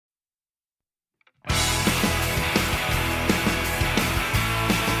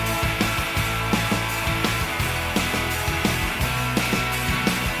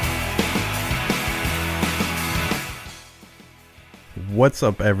What's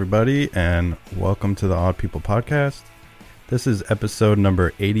up, everybody, and welcome to the Odd People Podcast. This is episode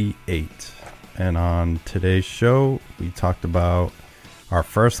number 88, and on today's show, we talked about our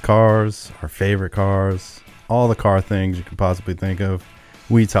first cars, our favorite cars, all the car things you could possibly think of.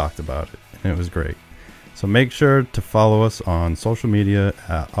 We talked about it, and it was great. So make sure to follow us on social media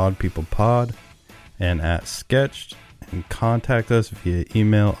at Odd People Pod and at Sketched, and contact us via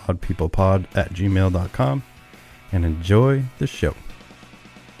email oddpeoplepod@gmail.com, and enjoy the show.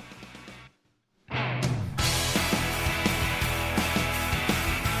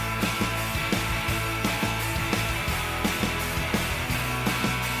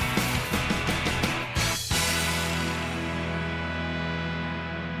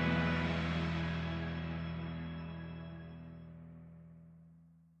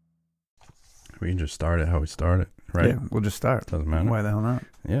 We can just start it how we started, right? Yeah, we'll just start. Doesn't matter. Why the hell not?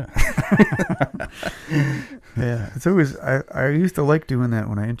 Yeah. Yeah, it's always, I used to like doing that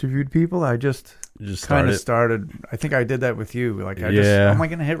when I interviewed people. I just kind of started. I think I did that with you. Like, I'm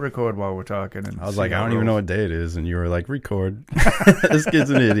like going to hit record while we're talking. And I was like, I don't even know what day it is. And you were like, record. This kid's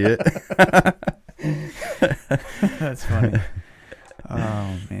an idiot. That's funny.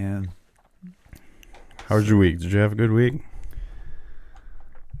 Oh, man. How was your week? Did you have a good week?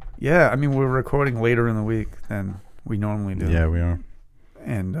 Yeah, I mean, we're recording later in the week than we normally do. Yeah, we are.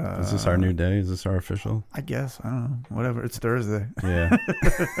 And is this our new day? Is this our official? I guess. I don't know. Whatever. It's Thursday. Yeah.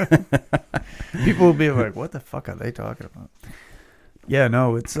 People will be like, what the fuck are they talking about? Yeah,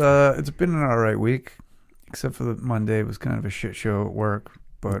 no, it's been an all right week, except for the Monday was kind of a shit show at work,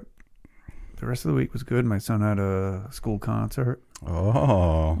 but the rest of the week was good. My son had a school concert.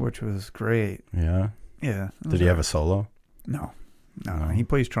 Oh. Which was great. Yeah? Yeah. Did he have a solo? No. He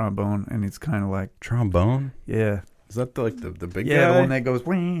plays trombone, and it's kind of like... Trombone? Yeah. Is that the big guy? Yeah, the one that goes...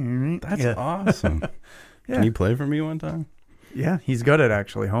 That's awesome. Yeah. Can you play for me one time? Yeah, he's got it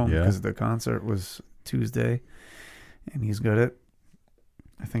actually home because the concert was Tuesday, and he's got it.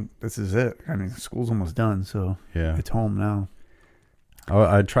 I think this is it. I mean, school's almost done, so it's home now.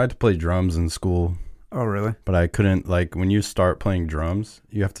 I tried to play drums in school. Oh, really? But I couldn't, like, when you start playing drums,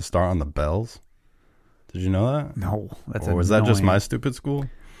 you have to start on the bells. Did you know that? No. Or was that just my stupid school?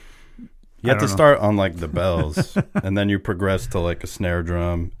 You have to start on, like, the bells, and then you progress to, like, a snare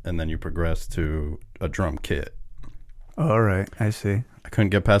drum, and then you progress to a drum kit. All right. I see. I couldn't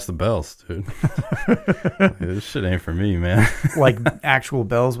get past the bells, dude. Like, this shit ain't for me, man. Like actual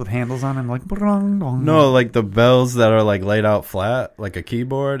bells with handles on them? Like... No, like the bells that are, like, laid out flat, like a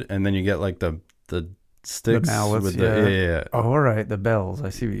keyboard, and then you get, like, the sticks. The mallets, with yeah. Oh, all right. The bells.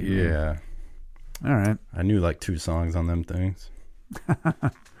 I see what you mean. Yeah. All right. I knew like 2 songs on them things.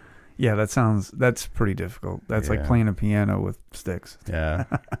 Yeah, that's pretty difficult. That's like playing a piano with sticks. Yeah.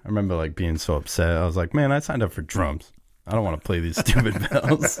 I remember like being so upset. I was like, man, I signed up for drums. I don't want to play these stupid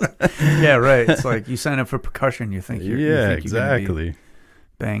bells. Yeah, right. It's like you sign up for percussion, you think you're exactly.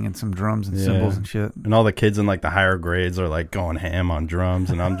 Banging some drums and cymbals and shit. And all the kids in like the higher grades are like going ham on drums,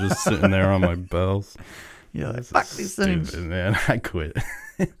 and I'm just sitting there on my bells. Yeah, like, fuck these things. Man, I quit.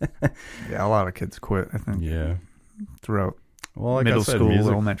 Yeah, a lot of kids quit, I think. Yeah. Throughout like middle school,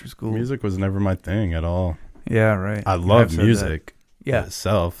 elementary school. Music was never my thing at all. Yeah, right. I love music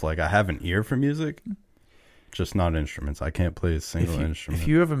itself. Like, I have an ear for music, just not instruments. I can't play a single instrument. If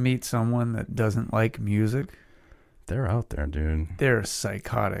you ever meet someone that doesn't like music... They're out there, dude. They're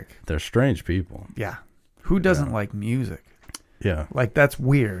psychotic. They're strange people. Yeah. Who doesn't like music? Yeah. Like, that's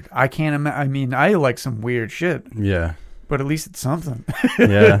weird. I can't imagine. I mean, I like some weird shit. Yeah. But at least it's something.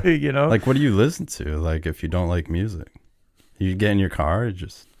 Yeah. You know? Like, what do you listen to? Like, if you don't like music, you get in your car, you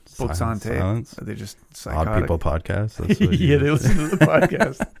just books on tape. Silence. Are they just psychotic? Odd People Podcast. That's what yeah, they listen to the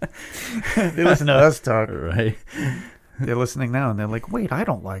podcast. They listen to us talk. Right. They're listening now, and they're like, "Wait, I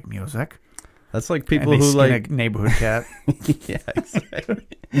don't like music." That's like people who like a neighborhood cat. Yeah, exactly.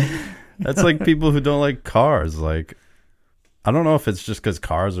 That's like people who don't like cars. Like, I don't know if it's just because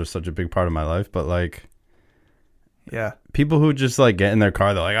cars are such a big part of my life, but like, yeah, people who just like get in their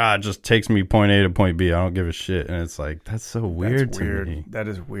car, they're like, it just takes me point A to point B. I don't give a shit. And it's like, that's so weird to me. That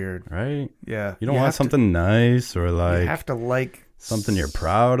is weird. Right? Yeah. You don't want something nice or like... You have to like... something you're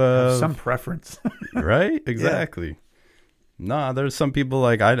proud of. Some preference. Right? Exactly. Yeah. Nah, there's some people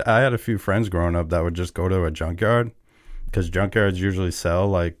like... I had a few friends growing up that would just go to a junkyard because junkyards usually sell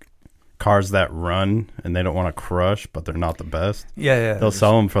like cars that run and they don't want to crush, but they're not the best. Yeah. They'll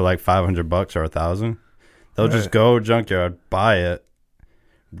sell them for like $500 or $1,000. They'll just go junkyard, buy it,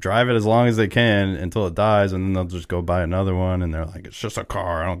 drive it as long as they can until it dies, and then they'll just go buy another one, and they're like, it's just a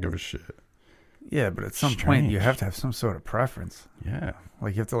car, I don't give a shit. Yeah, but at some point you Strange. have to have some sort of preference. Yeah.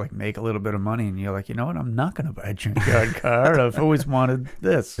 Like you have to like make a little bit of money, and you're like, you know what? I'm not going to buy a junkyard car. I've always wanted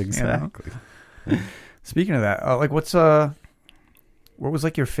this. Exactly. You know? Speaking of that, like what was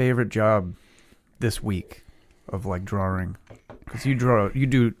like your favorite job this week of like drawing? Because you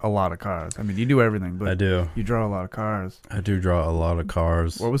do a lot of cars. I mean, you do everything, but I do. you draw a lot of cars. I do draw a lot of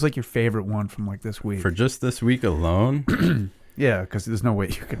cars. What was like your favorite one from like this week? For just this week alone? Yeah, because there's no way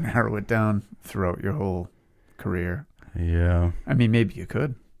you can narrow it down throughout your whole career. Yeah. I mean, maybe you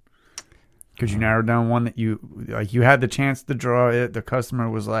could. Because you narrowed down one that you had the chance to draw it. The customer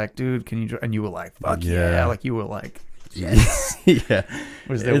was like, dude, can you draw? And you were like, fuck yeah. Like you were like, yes. Yeah.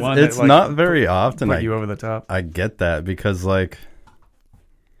 Was there one it's that, like, not very often put you over the top? I get that because like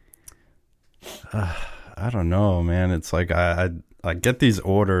I don't know, man. It's like I get these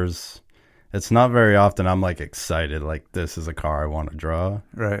orders. It's not very often I'm like excited like this is a car I want to draw.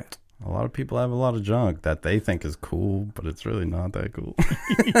 Right. A lot of people have a lot of junk that they think is cool, but it's really not that cool.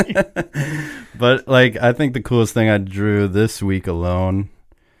 But like I think the coolest thing I drew this week alone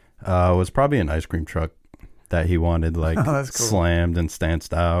was probably an ice cream truck that he wanted like that's cool. slammed and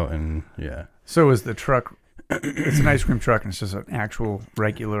stanced out, and yeah. So is the truck? It's an ice cream truck, and it's just an actual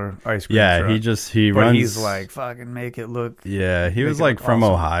regular ice cream Yeah, truck. he But runs. he's like, fucking make it look. Yeah, he make was it like look from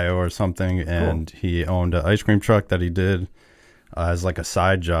awesome. Ohio or something, and he owned an ice cream truck that he did as like a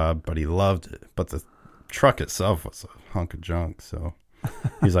side job, but he loved it. But the truck itself was a hunk of junk, so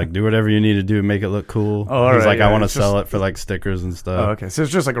he's like, do whatever you need to do to make it look cool. Oh, all he's right, like, yeah, I want to it's sell just- it for like stickers and Oh, stuff. okay. So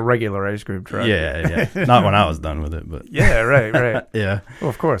it's just like a regular ice cream truck. Yeah. Not when I was done with it, but Yeah, right. yeah. Well,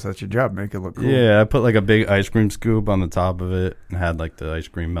 of course, that's your job. Make it look cool. Yeah, I put like a big ice cream scoop on the top of it and had like the ice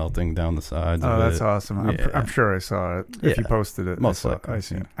cream melting down the sides Oh, of that's it. awesome. Yeah. I'm sure I saw it. If you Yeah. posted it, Most I saw,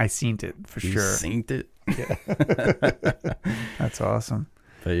 likely, I seen it for You sure. synced it. That's awesome.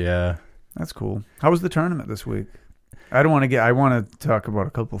 But yeah. That's cool. How was the tournament this week? I want to talk about a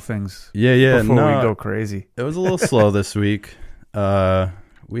couple things Yeah, before no, we go crazy. it was a little slow this week.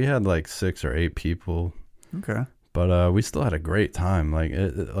 We had like 6 or 8 people, Okay. but we still had a great time. Like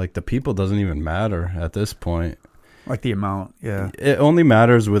like the people doesn't even matter at this point. Like the amount, yeah. It only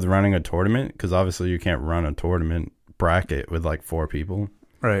matters with running a tournament because obviously you can't run a tournament bracket with like 4 people.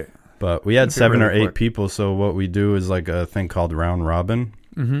 Right. But we had Keep it 7 or really 8 quick. people, so what we do is like a thing called round robin,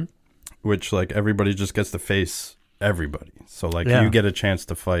 Mm-hmm. which like everybody just gets to face everybody. So like Yeah. you get a chance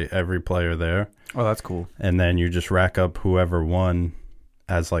to fight every player there, Oh, that's cool. and then you just rack up whoever won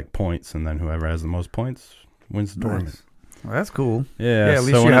as like points, and then whoever has the most points wins the tournament. Nice. Well, that's cool. Yeah, Yeah, at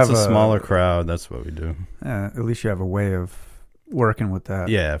least so you when it's have a a- smaller crowd, that's what we do. At least you have a way of working with that.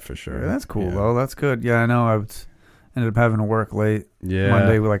 Yeah, for sure. Yeah, that's cool, Yeah. though. That's good. Yeah, I know. Ended up having to work late. Yeah.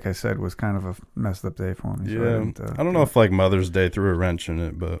 Monday, like I said, was kind of a messed up day for me. So Yeah. didn't, I don't know if like Mother's Day threw a wrench in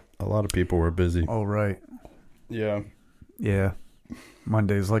it, but a lot of people were busy. Oh, right. Yeah. Yeah.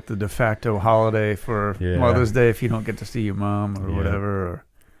 Monday's like the de facto holiday for Yeah. Mother's Day if you don't get to see your mom or Yeah. whatever. Or,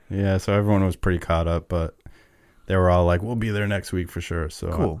 Yeah, so everyone was pretty caught up, but they were all like, we'll be there next week for sure. So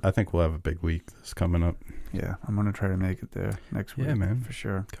Cool. I think we'll have a big week this coming up. yeah, I'm going to try to make it there next week. Yeah, man. For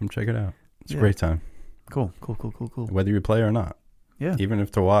sure. Come check it out. It's Yeah. a great time, Cool. whether you play or not. Yeah. Even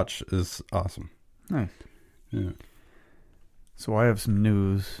if to watch is awesome. Nice. Yeah. So I have some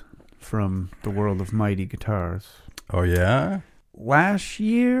news from the world of Mighty Guitars. Oh, yeah? Last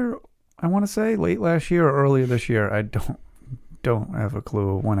year, I want to say late last year or earlier this year. I don't have a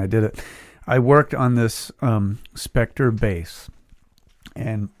clue when I did it. I worked on this Spectre bass,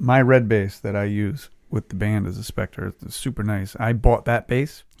 and my red bass that I use with the band is a Spectre. It's super nice. I bought that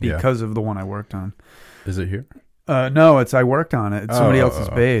bass Yeah. because of the one I worked on. Is it here? No, I worked on it. It's somebody Oh, else's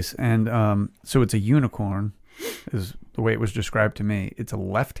bass, and so it's a unicorn, is the way it was described to me. It's a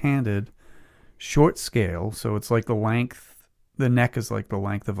left-handed, short scale, so it's like the length. The neck is like the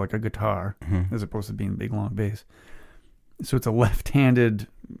length of like a guitar, Mhm. as opposed to being a big long bass. So it's a left-handed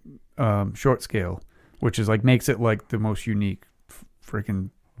short scale, which is like makes it like the most unique freaking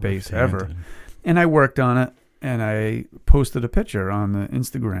bass ever. Left-handed. And I worked on it, and I posted a picture on the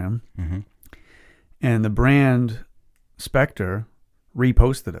Instagram, Mhm. and the brand Spectre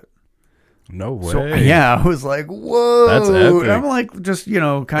reposted it. No way. So yeah, I was like, whoa. That's epic. I'm like just,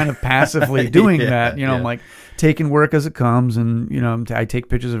 kind of passively doing Yeah, that. I'm yeah. like taking work as it comes, and I take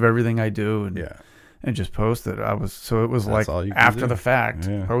pictures of everything I do and Yeah. just post it. It was That's like all you can after do. the fact,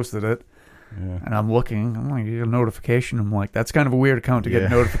 Yeah. posted it. Yeah. And I'm looking, I'm like, you get a notification. I'm like, that's kind of a weird account to get Yeah.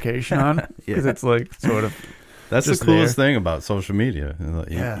 a notification on because Yeah. it's like sort of, That's the just coolest thing about social media.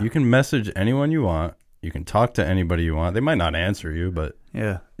 Yeah. You can message anyone you want. You can talk to anybody you want. They might not answer you, but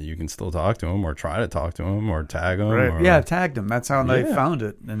Yeah. you can still talk to them or try to talk to them or tag them. Right. Or, Yeah, I tagged them. That's how they Yeah. found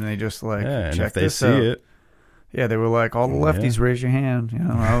it. And they just like, yeah, and check if they this see out. it, Yeah, they were like, all the lefties raise your hand. You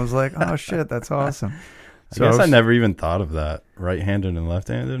know, I was like, oh shit, that's awesome. I guess I never even thought of that. Right-handed and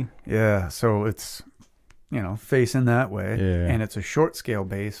left-handed. Yeah, so it's, you know, facing that way. Yeah. And it's a short scale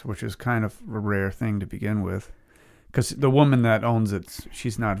bass, which is kind of a rare thing to begin with. Because the woman that owns it,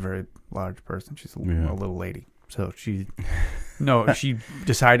 she's not a very large person. She's a little lady. So she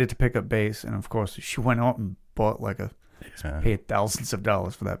decided to pick up bass. And of course, she went out and bought like paid thousands of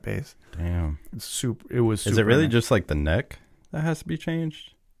dollars for that bass. Damn. It was super Is it really nice. just like the neck that has to be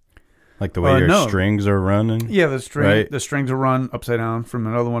changed? Like the way your strings are running? Yeah, the right? strings will run upside down from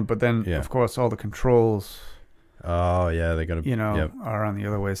another one, but then of course all the controls Oh yeah, they gotta are on the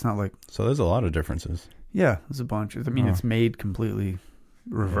other way. It's not like so there's a lot of differences. Yeah, there's a bunch. I mean it's made completely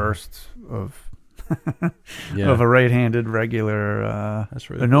reversed of of a right-handed regular That's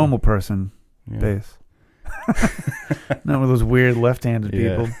really a normal person bass. Not with those weird left-handed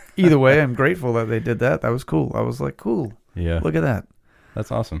people. Either way, I'm grateful that they did that. That was cool. I was like, cool. Yeah. Look at that.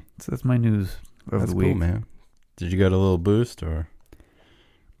 That's awesome. So that's my news of the week. Cool, man. Did you get a little boost or?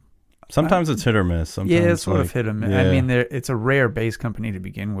 Sometimes it's hit or miss. Sometimes it's sort of hit or miss. Yeah. I mean, it's a rare bass company to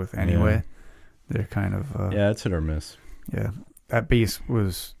begin with anyway. Yeah. They're kind of... it's hit or miss. Yeah. That bass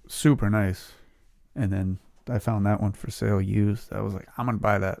was super nice. And then I found that one for sale used. I was like, I'm going to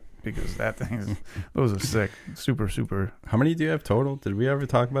buy that because that thing is... those are sick. Super, super... How many do you have total? Did we ever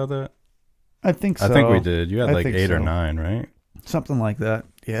talk about that? I think so. I think we did. You had like 8 or 9, right? Something like that.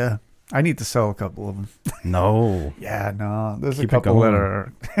 Yeah. I need to sell a couple of them. No. Yeah, no. There's Keep a couple that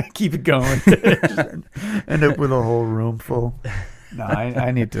are... keep it going. End up with a whole room full. No,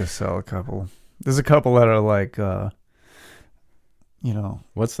 I need to sell a couple. There's a couple that are like,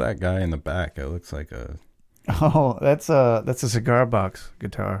 What's that guy in the back? It looks like a... Oh, that's a cigar box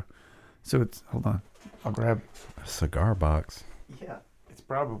guitar. So it's... Hold on. I'll grab... A cigar box. Yeah. It's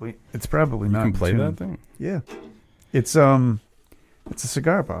probably not... You can play that thing? Yeah. It's a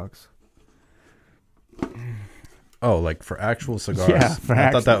cigar box. Oh, like for actual cigars? Yeah,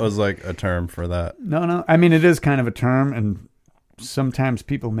 I thought that was like a term for that. No. I mean, it is kind of a term, and sometimes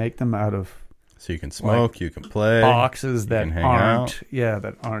people make them out of... So you can smoke, you can play. Boxes that hang aren't... out. Yeah,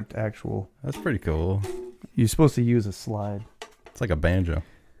 that aren't actual... That's pretty cool. You're supposed to use a slide. It's like a banjo.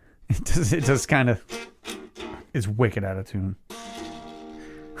 It does kind of... It's wicked out of tune.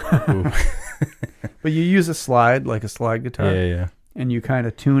 But you use a slide, like a slide guitar. Yeah. And you kind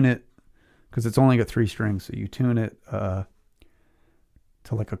of tune it, because it's only got 3 strings, so you tune it to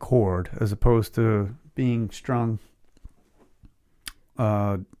like a chord, as opposed to being strung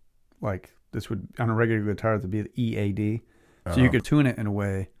like this would, on a regular guitar, it would be the EAD. So you could tune it in a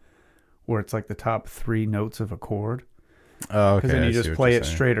way where it's like the top 3 notes of a chord. Oh, okay. Because then you just play it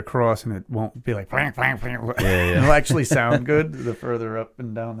straight across, and it won't be like... Yeah. It'll actually sound good the further up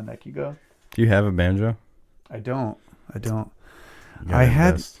and down the neck you go. Do you have a banjo? I don't. I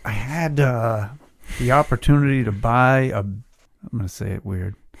had the opportunity to buy I'm going to say it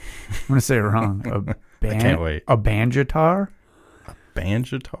weird. I'm going to say it wrong. I can't wait. A banjitar. A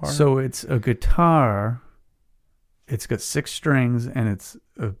banjitar? So it's a guitar. It's got 6 strings, and it's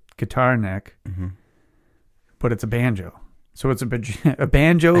a guitar neck, but it's a banjo. So it's a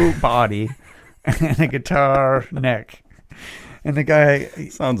banjo body and a guitar neck. And the guy...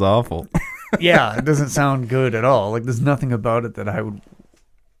 Sounds awful. Yeah, it doesn't sound good at all. Like, there's nothing about it that I would...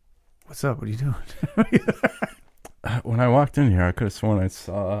 What's up? What are you doing? When I walked in here, I could have sworn I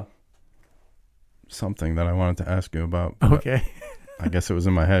saw something that I wanted to ask you about. Okay. I guess it was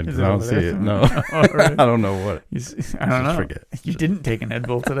in my head because I don't see it. No. Right. I don't know what. I don't know. Forget. You didn't take an Ed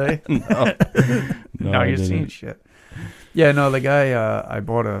Bull today? No. Now you're seeing shit. Yeah, no, the guy, I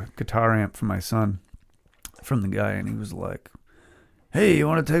bought a guitar amp for my son from the guy, and he was like, hey, you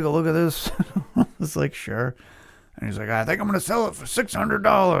want to take a look at this? I was like, sure. And he's like, I think I'm going to sell it for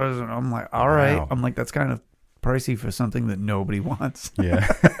 $600. And I'm like, all right. Wow. I'm like, that's kind of pricey for something that nobody wants. Yeah.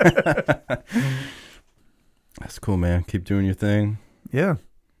 That's cool, man. Keep doing your thing. Yeah.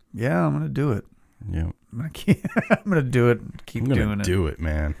 Yeah, I'm going to do it. Yeah. I'm going to do it and keep doing it. Do it,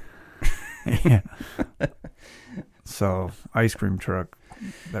 man. Yeah. So, ice cream truck.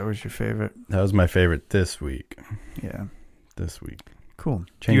 That was your favorite? That was my favorite this week. Yeah. This week. Cool.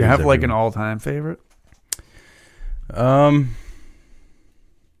 Changes Do you have like every an week. all-time favorite? I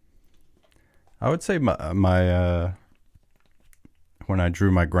would say my when I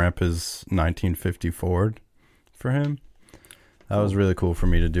drew my grandpa's 1950 Ford for him, that was really cool for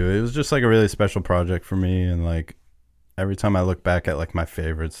me to do. It was just like a really special project for me, and like every time I look back at like my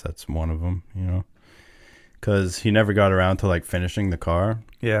favorites, that's one of them, you know, because he never got around to like finishing the car.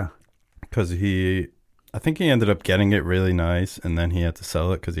 Yeah. Because I think he ended up getting it really nice, and then he had to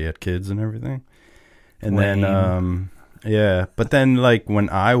sell it because he had kids and everything. And Lame. then, yeah. But then, like, when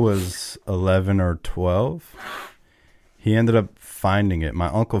I was 11 or 12, he ended up finding it. My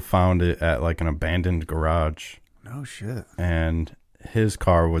uncle found it at, like, an abandoned garage. No shit. And his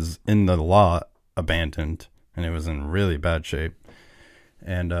car was in the lot, abandoned, and it was in really bad shape.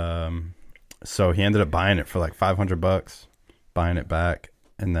 And so he ended up buying it for, like, $500, buying it back.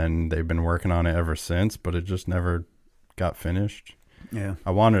 And then they've been working on it ever since, but it just never got finished. Yeah. I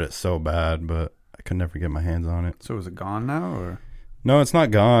wanted it so bad, but I could never get my hands on it. So is it gone now, or? No, it's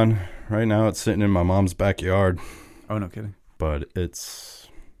not gone. Right now it's sitting in my mom's backyard. Oh, no kidding. But it's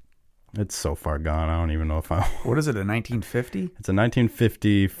so far gone. I don't even know if I... What is it, a 1950? It's a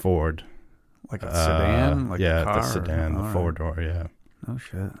 1950 Ford. Like a sedan? Like yeah, a car, the sedan, the four-door, yeah. Oh,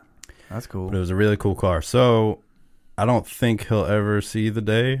 shit. That's cool. But it was a really cool car. So I don't think he'll ever see the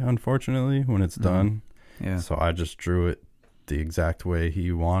day, unfortunately, when it's done. Yeah. So I just drew it the exact way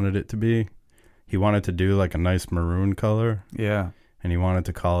he wanted it to be. He wanted to do like a nice maroon color. Yeah. And he wanted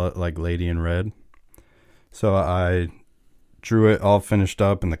to call it like Lady in Red. So I drew it all finished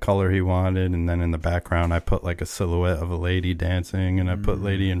up in the color he wanted. And then in the background, I put like a silhouette of a lady dancing. And I put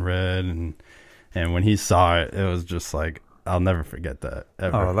Lady in Red. And when he saw it, it was just like, I'll never forget that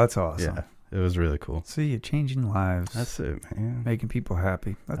ever. Oh, that's awesome. Yeah. It was really cool. See, you're changing lives. That's it, man. Making people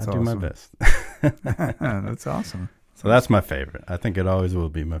happy. That's I awesome. do my best. That's awesome. So that's my favorite. I think it always will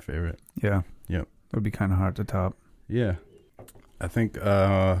be my favorite. Yeah. Yep. It would be kind of hard to top. Yeah. I think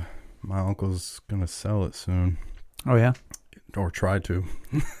my uncle's going to sell it soon. Oh, yeah? Or try to.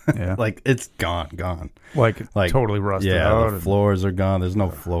 Yeah. Like, it's gone. Like totally rusted out. Yeah, the floors are gone. There's no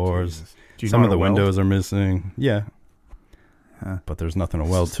flours. Jesus. Do you Some know of the how to weld? windows are missing. Yeah. Huh. But there's nothing to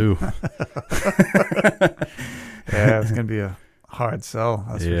weld to. Yeah, it's going to be a hard sell.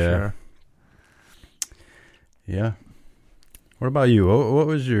 That's for sure. Yeah. What about you? What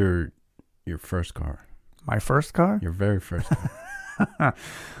was your first car? My first car? Your very first car?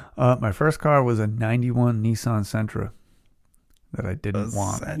 My first car was a 91 Nissan Sentra that I didn't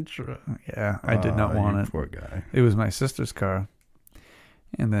want. Sentra. Yeah, I did not want it. Poor guy. It was my sister's car.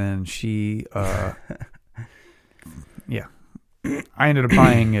 And then she, yeah. I ended up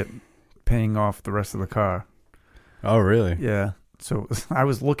buying it, paying off the rest of the car. Oh, really? Yeah. So I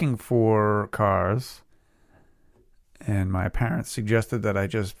was looking for cars, and my parents suggested that I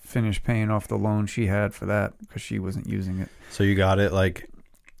just finish paying off the loan she had for that because she wasn't using it. So you got it like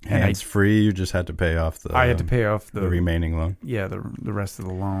hands free? You just had to pay off I had to pay off the remaining loan? Yeah, the rest of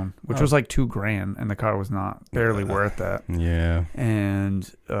the loan, which was like $2,000, and the car was not barely worth that. Yeah. And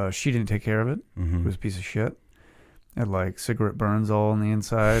she didn't take care of it. Mm-hmm. It was a piece of shit. It had like cigarette burns all on the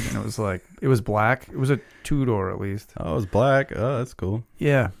inside, and it was black. It was a 2-door at least. Oh, it was black. Oh, that's cool.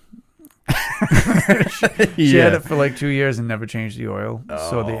 Yeah. She had it for like 2 years and never changed the oil.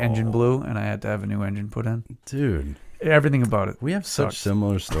 So the engine blew, and I had to have a new engine put in. Dude. Everything about it. We have such sucks.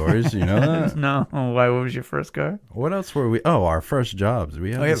 similar stories, you know that? No. Why? What was your first car? What else were we? Oh, our first jobs.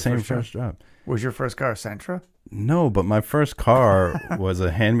 We had the same first job. Was your first car a Sentra? No, but my first car was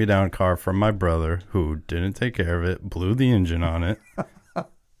a hand-me-down car from my brother who didn't take care of it, blew the engine on it.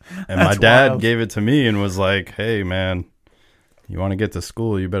 And my dad wild. gave it to me and was like, hey, man, you want to get to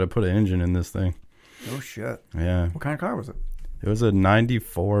school, you better put an engine in this thing. Oh, shit. Yeah. What kind of car was it? It was a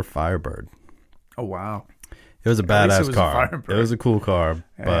 94 Firebird. Oh, wow. It was a At least it badass was a car. Firebird. It was a cool car,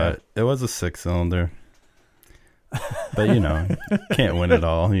 but it was a 6-cylinder. But, you know, can't win it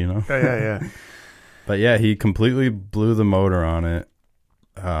all, you know. Yeah. But, yeah, he completely blew the motor on it.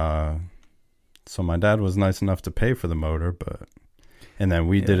 So my dad was nice enough to pay for the motor, and then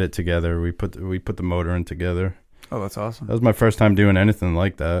we did it together. We put the motor in together. Oh, that's awesome. That was my first time doing anything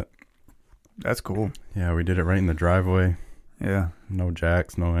like that. That's cool. Yeah, we did it right in the driveway. Yeah. No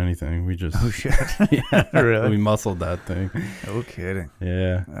jacks, no anything. We just... Oh, shit. Yeah, Really? We muscled that thing. No kidding.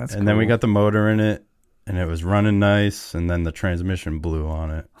 Yeah. That's and then we cool. got the motor in it, and it was running nice, and then the transmission blew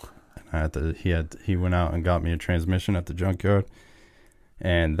on it. And he went out and got me a transmission at the junkyard.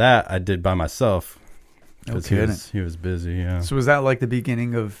 And that I did by myself. No Because kidding. he was busy, yeah. So was that like the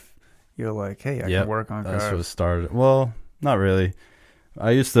beginning of, you're like, hey, I can work on cars? That's what started. Well, not really.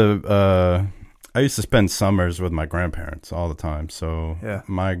 I used to spend summers with my grandparents all the time. So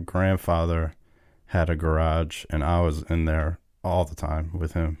my grandfather had a garage, and I was in there all the time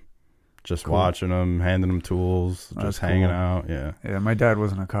with him, just watching him, handing him tools, just hanging out. Yeah. Yeah, my dad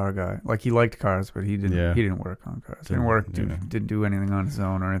wasn't a car guy. Like, he liked cars, but he didn't. He didn't work on cars. Didn't do anything on his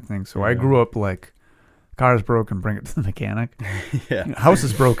own or anything. So I grew up like Car's broken, bring it to the mechanic. Yeah. House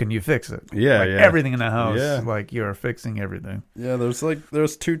is broken, you fix it. Yeah, like yeah. Everything in the house, Yeah. like you're fixing everything. Yeah,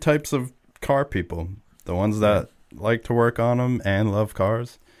 there's two types of car people. The ones that like to work on them and love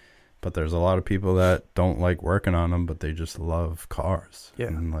cars. But there's a lot of people that don't like working on them, but they just love cars. Yeah.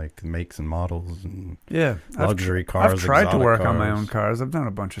 And like makes and models and Yeah. luxury cars. I've tried to exotic work on my cars. own cars. I've done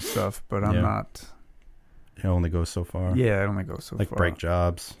a bunch of stuff, but I'm Yeah. not. It only goes so far. Yeah, it only goes so Like far. brake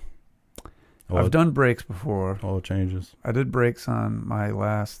jobs. I've done brakes before. Oil changes. I did brakes on my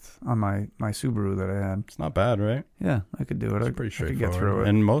Subaru that I had. It's not bad, right? Yeah, I could do it. It's I pretty could get straightforward. through it.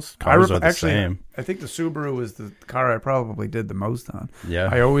 And most cars are the same. I think the Subaru was the car I probably did the most on. Yeah.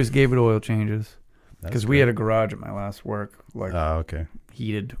 I always gave it oil changes That's because we good. had a garage at my last work, like Oh, okay.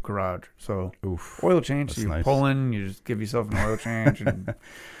 heated garage. So Oof. oil change, That's you nice. pull in, you just give yourself an oil change. And,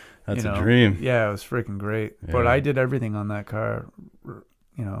 That's you know, a dream. Yeah, it was freaking great. But Yeah. I did everything on that car.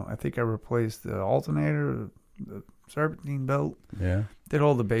 You know, I think I replaced the alternator, the serpentine belt, Yeah. did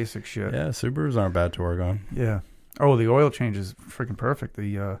all the basic shit. Yeah, Subarus aren't bad to work on. Yeah. Oh, the oil change is freaking perfect.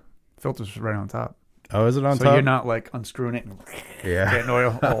 The filter's right on top. Oh, is it on so top? you're not like unscrewing it and Yeah. getting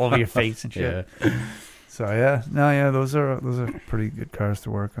oil all over your face and shit. Yeah. So those are pretty good cars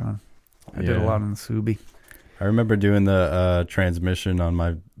to work on. I did a Yeah. lot on the Subi. I remember doing the transmission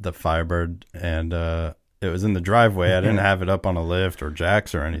on the Firebird, and it was in the driveway. I didn't have it up on a lift or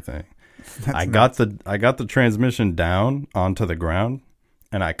jacks or anything. I got the transmission down onto the ground,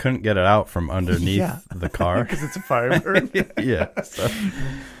 and I couldn't get it out from underneath the car because it's a Firebird. yeah.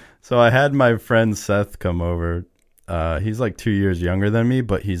 So I had my friend Seth come over. He's like 2 years younger than me,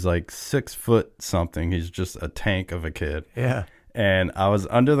 but he's like 6 foot something. He's just a tank of a kid. Yeah. And I was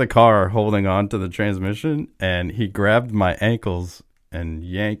under the car holding on to the transmission, and he grabbed my ankles and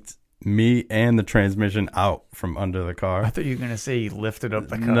yanked me and the transmission out from under the car. I thought you were gonna say he lifted up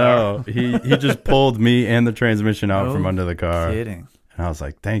the car. No, he just pulled me and the transmission out from under the car. Kidding. And I was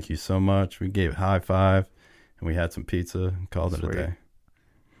like, "Thank you so much." We gave a high five, and we had some pizza and called it a day.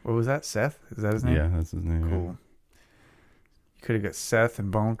 What was that? Seth? Is that his name? Yeah, that's his name. Cool. You could have got Seth and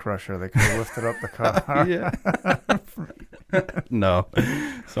Bone Crusher. They could have lifted up the car. Yeah. No,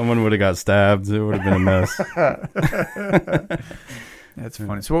 someone would have got stabbed. It would have been a mess. That's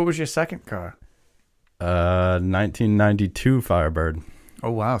funny. So what was your second car? 1992 Firebird.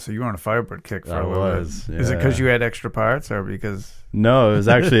 Oh, wow. So you were on a Firebird kick for I a little was. bit. Is it yeah. because you had extra parts or because... No, it was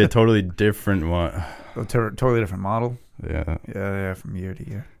actually a totally different one. A totally different model? Yeah. Yeah, from year to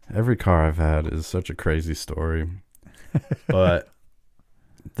year. Every car I've had is such a crazy story. But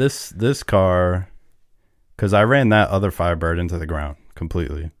this car, because I ran that other Firebird into the ground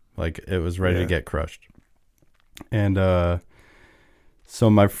completely. Like, it was ready to get crushed. And so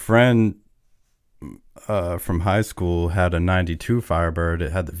my friend from high school had a 92 Firebird.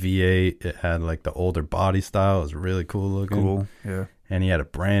 It had the V8. It had like the older body style. It was really cool looking. Cool, yeah. And he had a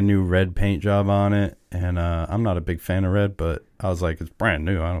brand new red paint job on it. And I'm not a big fan of red, but I was like, it's brand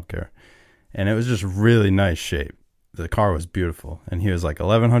new. I don't care. And it was just really nice shape. The car was beautiful. And he was like,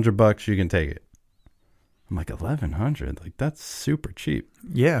 $1,100, you can take it. I'm like, 1,100? Like, that's super cheap.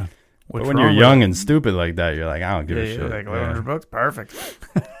 Yeah. But when you're young and stupid like that, you're like, I don't give a shit. Like $1,100, perfect.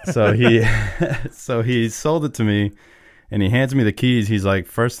 So he sold it to me, and he hands me the keys. He's like,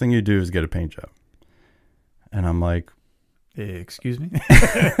 first thing you do is get a paint job. And I'm like, excuse me?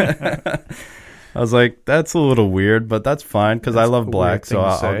 I was like, that's a little weird, but that's fine because I love black, so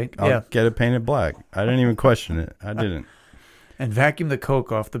I'll get it painted black. I didn't even question it. I didn't. And vacuum the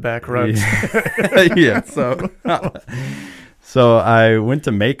coke off the back rugs. Yeah. So I went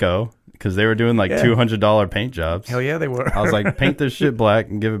to Mako because they were doing like $200 paint jobs. Hell yeah, they were. I was like, paint this shit black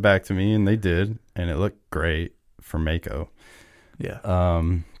and give it back to me, and they did, and it looked great for Mako. Yeah.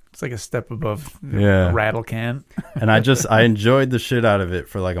 It's like a step above a rattle can. And I enjoyed the shit out of it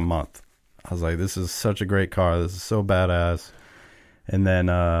for like a month. I was like, this is such a great car. This is so badass. And then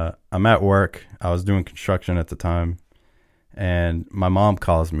I'm at work. I was doing construction at the time. And my mom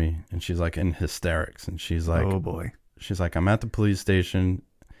calls me, and she's like in hysterics. And she's like, oh, boy. She's like, I'm at the police station,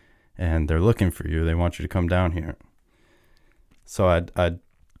 and they're looking for you. They want you to come down here. So I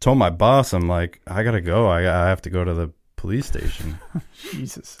told my boss, I'm like, I got to go. I have to go to the police station.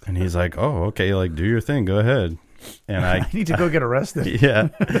 Jesus. And he's like, oh, okay, like, do your thing. Go ahead. And I need to go get arrested. Yeah.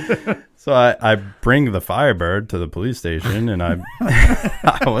 So I bring the Firebird to the police station, and I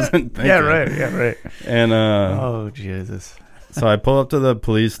wasn't thinking. Yeah, right. And oh, Jesus. So I pull up to the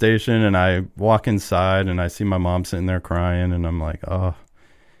police station, and I walk inside, and I see my mom sitting there crying, and I'm like, oh.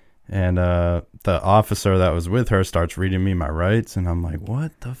 And the officer that was with her starts reading me my rights, and I'm like,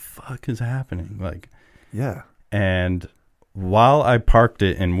 what the fuck is happening? Like, yeah. And while I parked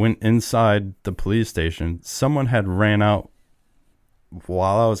it and went inside the police station, someone had ran out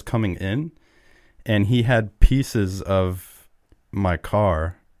while I was coming in, and he had pieces of my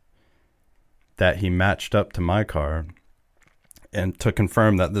car that he matched up to my car, and to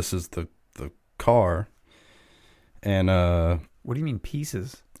confirm that this is the car. And what do you mean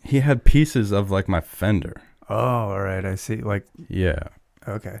pieces? he had pieces of like my fender. Oh, all right, I see. Like, Yeah.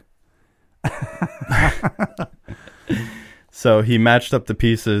 okay. So he matched up the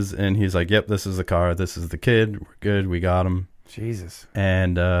pieces, and he's like, "Yep, this is the car. This is the kid. We're good. We got him." Jesus.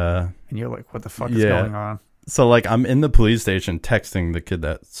 And And you're like, what the fuck is yeah. going on? so like I'm in the police station texting the kid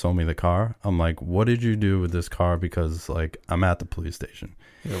that sold me the car. I'm like, "What did you do with this car?" Because like I'm at the police station.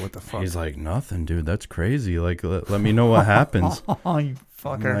 Yeah, what the fuck? He's like, "Nothing, dude. That's crazy. Like, let me know what happens." Oh, you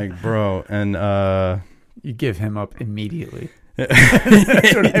I'm fucker. like, bro, and You give him up immediately.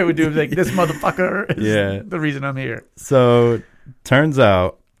 That's what I would do. Like, this motherfucker is Yeah. the reason I'm here. so turns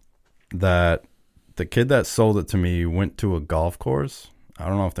out that the kid that sold it to me went to a golf course. I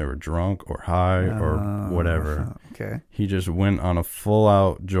don't know if they were drunk or high or whatever. Okay. He just went on a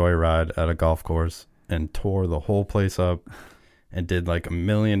full-out joyride at a golf course and tore the whole place up and did like $1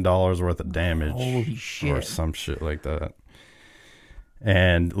 million worth of damage. Holy Or shit. some shit like that.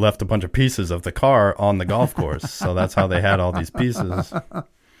 And left a bunch of pieces of the car on the golf course. So that's how they had all these pieces.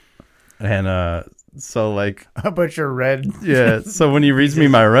 And so like, How about your red? yeah. So when he reads me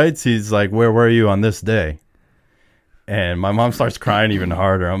my rights, he's like, "Where were you on this day?" And my mom starts crying even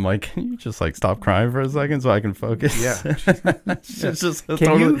harder. I'm like, "Can you just like stop crying for a second so I can focus?" Yeah. She's just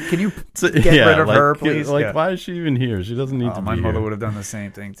Can you get yeah, rid of like, her, please? Like, Yeah. why is she even here? She doesn't need to My be mother here. would have done the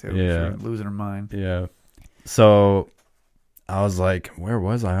same thing too. Yeah. She was losing her mind. Yeah. So I was like, where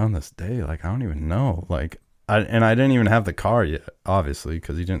was I on this day? Like, I don't even know. Like, I didn't even have the car yet, obviously,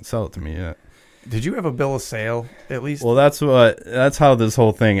 because he didn't sell it to me yet. Did you have a bill of sale at least? Well, that's how this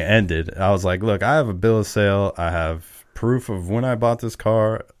whole thing ended. I was like, look, I have a bill of sale. I have proof of when I bought this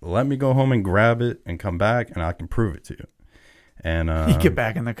car. Let me go home and grab it and come back, and I can prove it to you. And you get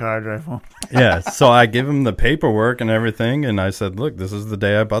back in the car, drive home. yeah, so I give him the paperwork and everything, and I said, look, this is the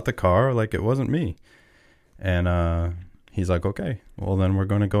day I bought the car. Like, it wasn't me. And he's like, okay, well, then we're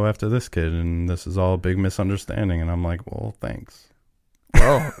going to go after this kid, and this is all a big misunderstanding. And I'm like, well, thanks.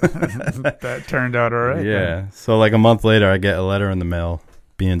 Well, that turned out all right. Yeah. then. So like a month later, I get a letter in the mail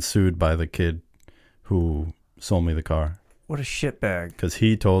being sued by the kid who sold me the car What a shitbag. because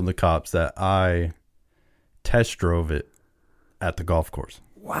he told the cops that I test drove it at the golf course.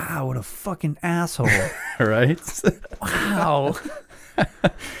 Wow, what a fucking asshole. Right? Wow.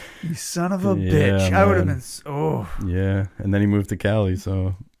 You son of a Yeah, bitch. I would have man. been so... Yeah. And then he moved to Cali,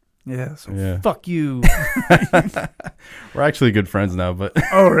 so Yeah, so Yeah. fuck you. we're actually good friends now. But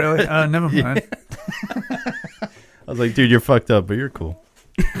Oh, really? Never mind. I was like, dude, you're fucked up, but you're cool.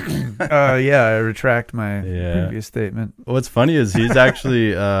 Yeah, I retract my Yeah. previous statement. What's funny is he's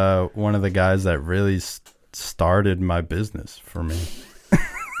actually one of the guys that really started my business for me.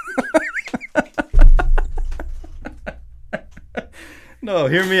 No,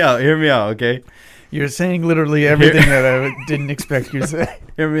 hear me out, okay? You're saying literally everything that I didn't expect you to say.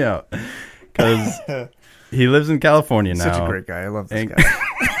 Hear me out. Because he lives in California now. Such a great guy. I love this And- guy.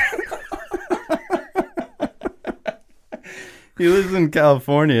 He lives in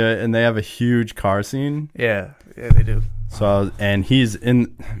California, and they have a huge car scene. Yeah, they do. So, and he's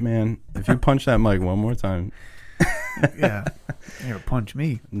in, man, if you punch that mic one more time. Yeah. You're going to punch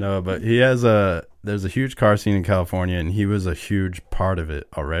me. No, but there's a huge car scene in California, and he was a huge part of it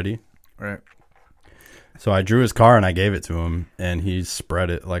already. Right. So I drew his car and I gave it to him, and he spread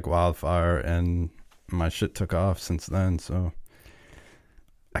it like wildfire, and my shit took off since then. So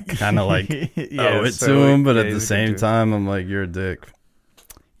I kind of like owe it to him, but at the same time, I'm like, you're a dick.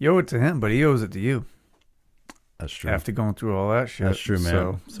 You owe it to him, but he owes it to you. That's true. After going through all that shit. That's true,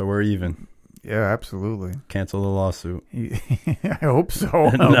 man. So we're even. Yeah, absolutely. Cancel the lawsuit. I hope so. I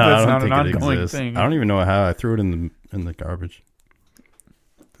hope No, that's I don't not think an it ongoing exists. thing. I don't even know how. I threw it in the garbage.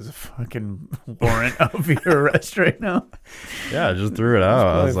 There's a fucking warrant of your arrest right now. Yeah, I just threw it out.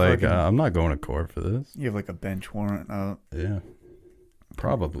 I was probably like, fucking- I'm not going to court for this. You have like a bench warrant out. Yeah,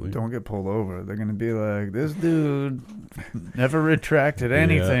 probably. Don't get pulled over. They're gonna be like, this dude never retracted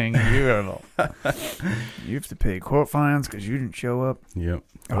anything. You have to pay court fines because you didn't show up. Yep.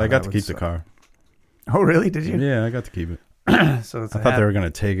 But Oh, I got that to would keep the suck. car. Oh, really? Did you? Yeah, I got to keep it. So it's I thought they were going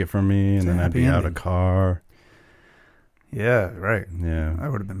to take it from me, It's and a then I'd happy be out ending. of car. Yeah, right. Yeah. I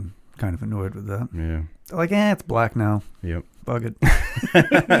would have been kind of annoyed with that. Yeah. They're like, it's black now. Yep. Bug it.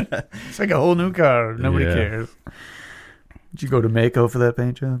 It's like a whole new car. Nobody Yeah. cares. Did you go to Mako for that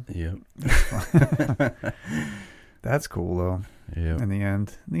paint job? Yep. That's cool though. Yeah. In the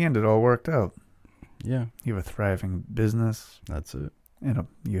end, it all worked out. Yeah. You have a thriving business, That's it. and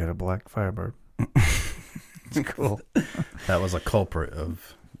you had a black Firebird. It's cool. That was a culprit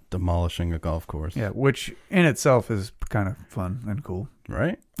of demolishing a golf course. Yeah, which in itself is kind of fun and cool.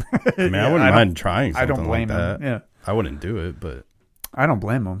 Right? I mean, I Yeah, wouldn't mind trying I something don't blame like that. him. Yeah, I wouldn't do it, but I don't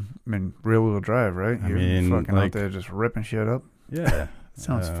blame him. I mean, rear wheel drive, right? I You're mean, fucking like- out there just ripping shit up. yeah.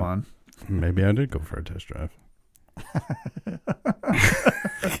 Sounds fun. Maybe I did go for a test drive.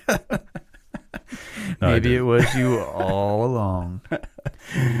 No, I Maybe it didn't. was you all along.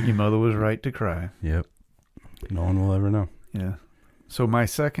 Your mother was right to cry. Yep. No one will ever know. Yeah. So my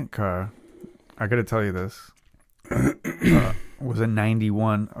second car, I got to tell you this, was a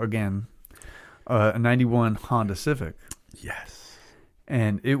 91, again, a 91 Honda Civic. Yes.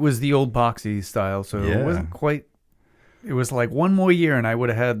 And it was the old boxy style, so Yeah. it wasn't quite, it was like one more year and I would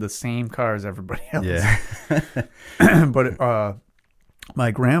have had the same car as everybody else. Yeah. But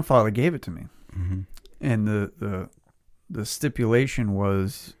my grandfather gave it to me. Mm-hmm. And the stipulation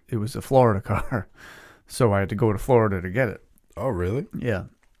was it was a Florida car. So I had to go to Florida to get it. Oh, really? Yeah.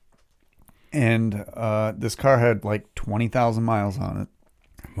 And this car had like 20,000 miles on it.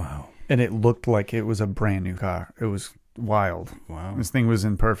 Wow. And it looked like it was a brand new car. It was wild. Wow. This thing was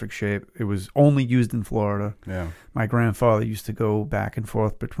in perfect shape. It was only used in Florida. Yeah. My grandfather used to go back and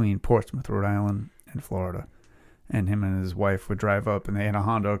forth between Portsmouth, Rhode Island, and Florida. And him and his wife would drive up, and they had a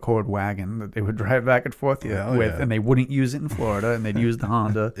Honda Accord wagon that they would drive back and forth with, yeah. and they wouldn't use it in Florida, and they'd use the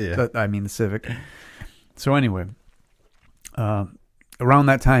Honda, Yeah. the Civic. So anyway, around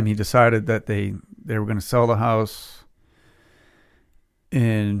that time, he decided that they were going to sell the house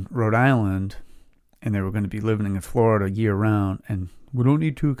in Rhode Island, and they were going to be living in Florida year-round, and we don't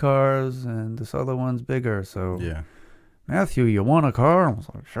need two cars, and this other one's bigger, so Yeah. Matthew, you want a car? I was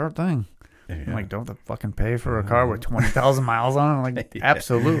like, sure thing. Yeah. I'm like, don't they fucking pay for a car with 20,000 miles on it? I'm like, Yeah.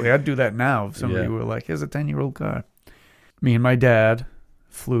 absolutely. I'd do that now if somebody Yeah. were like, here's a 10-year-old car. Me and my dad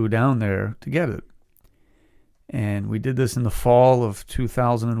flew down there to get it. And we did this in the fall of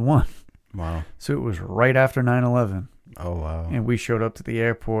 2001. Wow. So it was right after 9/11. Oh, wow. And we showed up to the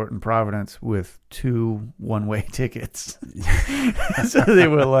airport in Providence with 2 one-way tickets. So they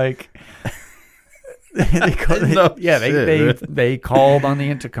were like... they called, No yeah, shit, they called on the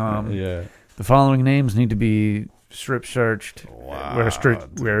intercom. Yeah. The following names need to be strip searched. Wow.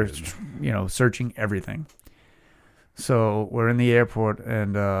 We're searching everything. So we're in the airport,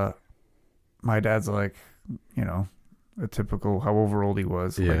 and my dad's like, a typical, however old he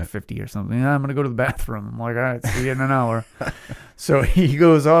was, Yeah. like 50 or something. I'm going to go to the bathroom. I'm like, all right, see you in an hour. So he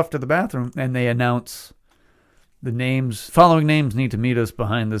goes off to the bathroom, and they announce the names. Following names need to meet us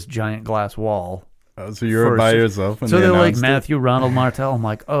behind this giant glass wall. Oh, so you were First. by yourself when So they they're like announced it? Matthew Ronald Martell. I'm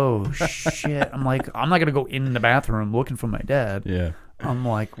like, oh shit. I'm like, I'm not gonna go in the bathroom looking for my dad. Yeah. I'm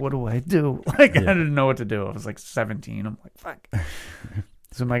like, what do I do? Like, Yeah. I didn't know what to do. I was like 17. I'm like, fuck.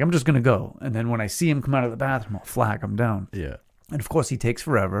 So I'm like, I'm just gonna go. And then when I see him come out of the bathroom, I'll flag him down. Yeah. And of course, he takes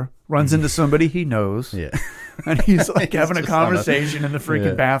forever. Runs into somebody he knows, Yeah. and he's like He's having a just on a- conversation in the freaking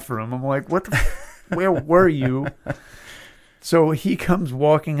Yeah. bathroom. I'm like, what? Where were you? So he comes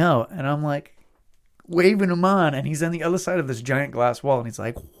walking out, and I'm like, waving him on, and he's on the other side of this giant glass wall, and he's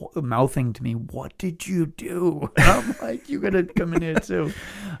like mouthing to me, what did you do? And I'm like, you gotta come in here too.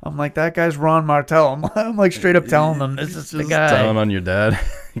 I'm like, that guy's Ron Martell. I'm like straight up telling them this is the Just guy. telling on your dad.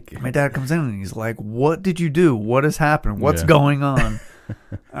 My dad comes in and he's like, what did you do? What has happened? What's Yeah. going on? And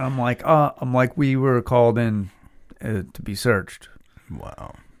I'm like, we were called in to be searched.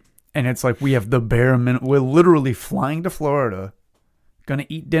 Wow. And it's like, we have the bare minimum. We're literally flying to Florida, gonna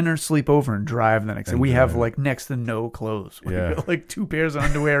eat dinner, sleep over, and drive the next day. And We have drive. like next to no clothes. We Yeah. got like 2 pairs of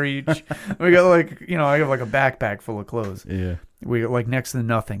underwear each. We got like, I have like a backpack full of clothes. Yeah. We got like next to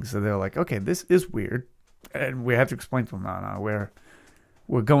nothing. So they're like, okay, this is weird. And we have to explain to them, no,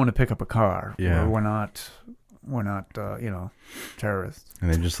 we're going to pick up a car. Yeah. We're not terrorists.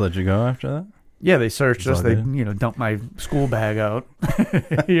 And they just let you go after that? Yeah, they searched That's us. all They, they dumped my school bag out.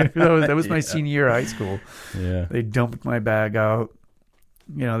 that was my Yeah. senior year of high school. Yeah. They dumped my bag out.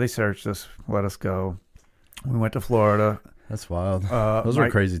 They searched us, let us go. We went to Florida. That's wild. Those were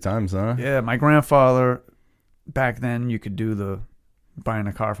crazy times, huh? Yeah, my grandfather, back then, you could do the buying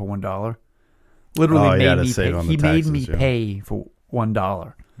a car for $1. Literally Oh, yeah, made to me save pay. on the He made taxes, me yeah. pay for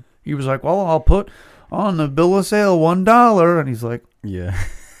 $1. He was like, well, I'll put on the bill of sale $1. And he's like, Yeah.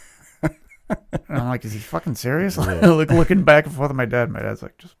 and I'm like, is he fucking serious? Yeah. Like looking back and forth at my dad. My dad's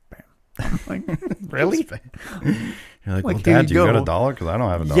like, just bam. I'm like, really? You're like, Like, well, here Dad, you you got go. $1? Because I don't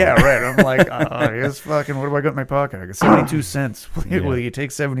have $1. Yeah, right. I'm like, here's fucking, what do I got in my pocket? I got 72 cents. Yeah. Will you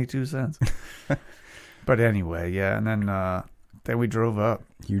take 72 cents? But anyway, yeah, and then we drove up.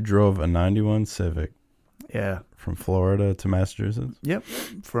 You drove a 91 Civic Yeah. from Florida to Massachusetts? Yep.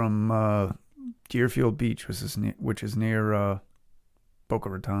 From Deerfield Beach, which is near Boca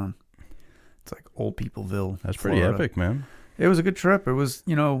Raton. It's like Old Peopleville. That's pretty Florida. epic, man. It was a good trip. It was,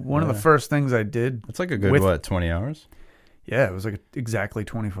 one of the first things I did. It's like a good, 20 hours? Yeah, it was like exactly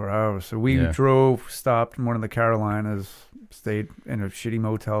 24 hours. So we drove, stopped in one of the Carolinas, stayed in a shitty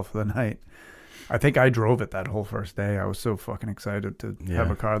motel for the night. I think I drove it that whole first day. I was so fucking excited to have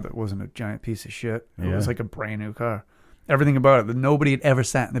a car that wasn't a giant piece of shit. It was like a brand new car. Everything about it. That nobody had ever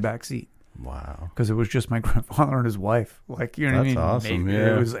sat in the back seat. Wow. Because it was just my grandfather and his wife. Like, you know what I mean? That's awesome,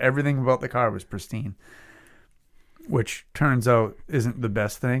 It was, everything about the car was pristine. Which turns out isn't the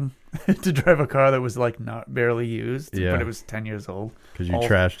best thing to drive a car that was like not barely used, but it was 10 years old. Because you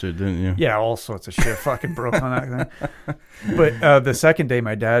trashed it, didn't you? Yeah, all sorts of shit fucking broke on that thing. But the second day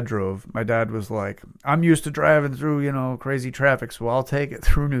my dad drove, my dad was like, I'm used to driving through, crazy traffic, so I'll take it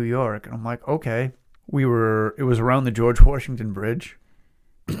through New York. And I'm like, okay. It was around the George Washington Bridge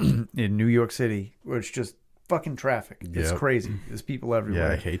in New York City, where it's just fucking traffic. It's crazy. There's people everywhere.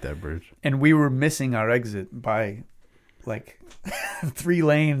 Yeah, I hate that bridge. And we were missing our exit by like 3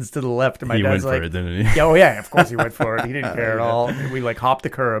 lanes to the left. And my dad's went like, for it, didn't he? Oh yeah, of course he went for it. He didn't care at all. And we like hopped the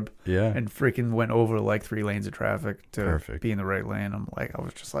curb and freaking went over like 3 lanes of traffic to be in the right lane. I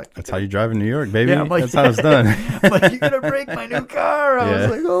was just like, that's how you drive in New York, baby. Yeah, that's how it's done. I'm like, you're gonna break my new car. I was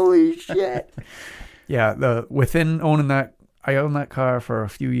like, holy shit. Yeah, within owning that, I owned that car for a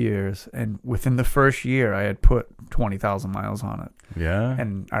few years, and within the first year, I had put 20,000 miles on it. Yeah.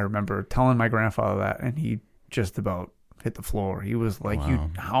 And I remember telling my grandfather that, and he just about hit the floor. He was like,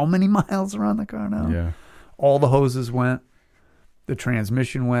 "You, how many miles are on the car now?" Yeah. All the hoses went, the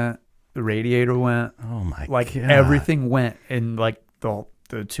transmission went, the radiator went. Oh my god! Like everything went in like the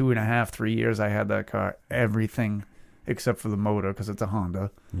 2.5, 3 years I had that car. Everything except for the motor, because it's a Honda.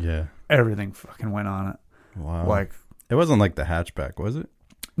 Yeah. Everything fucking went on it. Wow. Like, it wasn't like the hatchback, was it?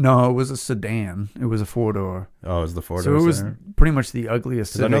 No, it was a sedan. It was a 4-door. Oh, it was the 4-door. So it was pretty much the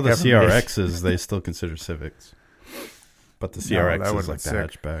ugliest Civic I know the ever CRXs they still consider Civics, but the CRX is like the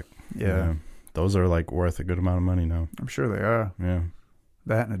sick. hatchback. Yeah, those are like worth a good amount of money now. I'm sure they are. Yeah,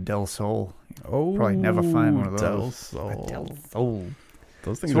 that and a Del Sol. Oh, probably never find one of those. Del Sol. A Del Sol.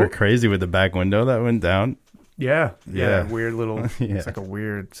 Those things were crazy with the back window that went down. Yeah. Weird little. It's like a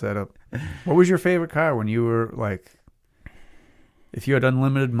weird setup. What was your favorite car when you were like? If you had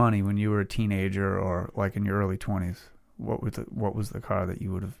unlimited money when you were a teenager or like in your early 20s, what was the car that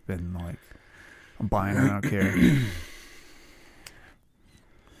you would have been like, I'm buying it, I don't care.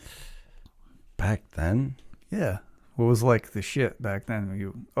 Back then? Yeah. What was like the shit back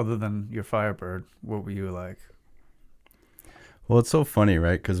then? Other than your Firebird, what were you like? Well, it's so funny,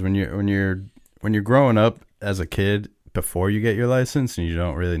 right? Because when you're growing up as a kid before you get your license and you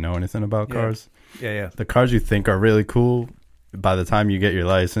don't really know anything about cars. Yeah. The cars you think are really cool, by the time you get your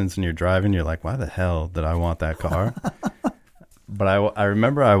license and you're driving, you're like, why the hell did I want that car? But I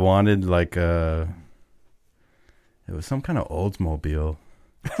remember I wanted like it was some kind of Oldsmobile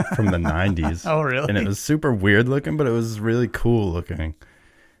from the 90s. Oh, really? And it was super weird looking, but it was really cool looking.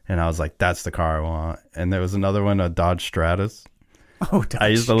 And I was like, that's the car I want. And there was another one, a Dodge Stratus. Oh, Dodge I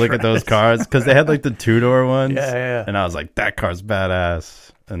used to look at those cars because they had like the 2-door ones. Yeah. And I was like, that car's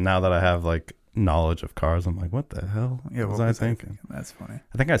badass. And now that I have like knowledge of cars, I'm like, what the hell was I thinking? That's funny.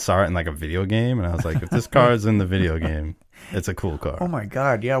 I think I saw it in like a video game, and I was like, if this car is in the video game, it's a cool car. Oh my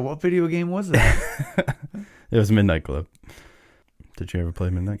god, yeah. What video game was that? It was Midnight Club. Did you ever play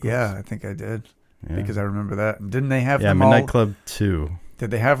Midnight Club? Yeah, I think I did. Yeah. Because I remember that. And didn't they have them Midnight Club 2. Did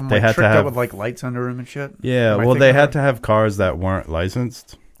they have them like tricked out with like lights under them and shit? Yeah, well, they had to have cars that weren't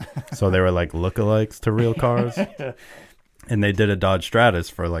licensed. So they were like lookalikes to real cars. And they did a Dodge Stratus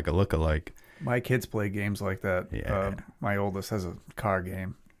for like a lookalike. My kids play games like that. Yeah. My oldest has a car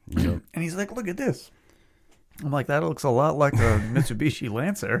game. Yep. And he's like, look at this. I'm like, that looks a lot like a Mitsubishi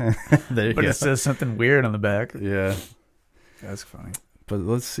Lancer. But it says something weird on the back. Yeah. That's funny. But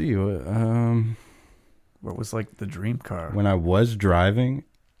let's see. What was like the dream car? When I was driving.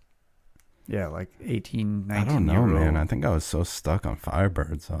 Yeah, like 18, 19 I don't know, year old. man. I think I was so stuck on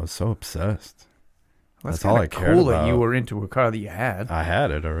Firebirds. I was so obsessed. That's all I cared cool about. That you were into a car that you had. I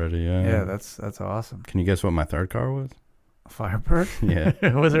had it already, yeah. Yeah, that's awesome. Can you guess what my third car was? A Firebird? Yeah.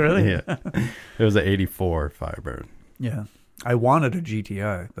 Was it really? Yeah. It was an 84 Firebird. Yeah. I wanted a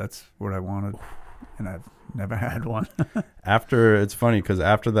GTI. That's what I wanted. And I've never had one. It's funny because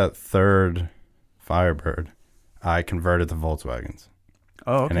after that third Firebird, I converted to Volkswagens.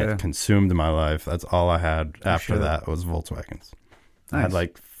 Oh, okay. And it consumed my life. That's all I had after that was Volkswagens. Nice. I had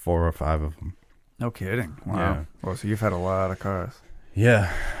like 4 or 5 of them. No kidding. Wow. Yeah. Well, so you've had a lot of cars.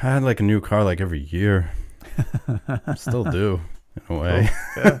 Yeah, I had like a new car like every year. Still do, in a way.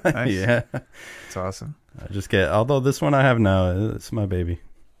 Cool. Yeah, nice. Yeah. It's awesome. I just get, although this one I have now, it's my baby.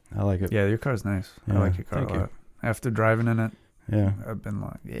 I like it. Yeah, your car's nice. I Yeah, like your car a thank lot. After driving in it, Yeah. I've been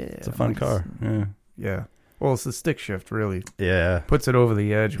like, yeah. It's a fun car. Yeah. Yeah. Well, it's the stick shift, really. Yeah. Puts it over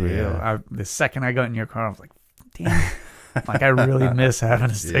the edge. Yeah. The second I got in your car, I was like, damn. Like, I really miss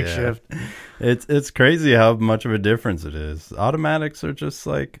having a stick Yeah. shift. It's crazy how much of a difference it is. Automatics are just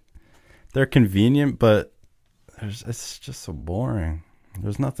like, they're convenient, but it's just so boring.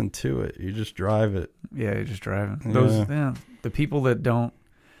 There's nothing to it. You just drive it. Yeah, you're just driving. Yeah. The people that don't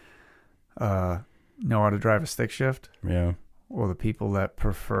know how to drive a stick shift, Yeah. or the people that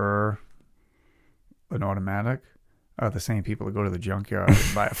prefer an automatic, are the same people that go to the junkyard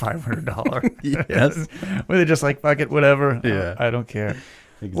and buy a $500. Yes. Where they're just like, fuck it, whatever. Yeah. I don't care.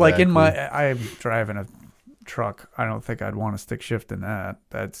 Exactly. Like I'm driving a truck. I don't think I'd want a stick shift in that.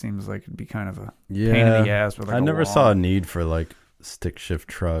 That seems like it'd be kind of a pain in the ass. With like I a never long- saw a need for like stick shift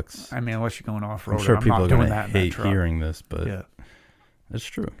trucks. I mean, unless you're going off road. I'm sure people not are doing going to that in that hate truck. hearing this, but Yeah. it's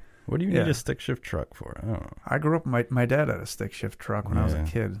true. What do you Yeah. need a stick shift truck for? I don't know. I grew up. My dad had a stick shift truck when I was a Yeah.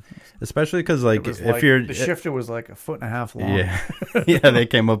 kid. Especially because like It was if you're the shifter was like a foot and a half long. yeah, yeah, they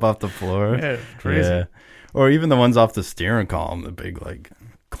came up off the floor. Yeah, crazy. Yeah. Or even the ones off the steering column, the big like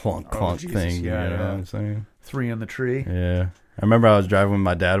clunk Oh, Jesus, thing. yeah, you know yeah. what I'm saying? 3 on the tree. Yeah. I remember I was driving with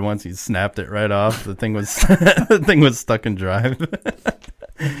my dad once. He snapped it right off. The thing was the thing was stuck in drive.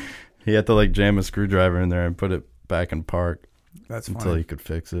 He had to like jam a screwdriver in there and put it back in park That's until funny. he could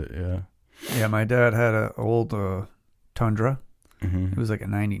fix it. Yeah. Yeah, my dad had an old Tundra. Mm-hmm. It was like a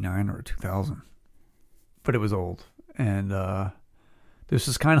 99 or a 2000. But it was old. And this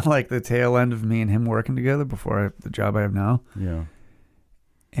is kind of like the tail end of me and him working together before the job I have now. Yeah.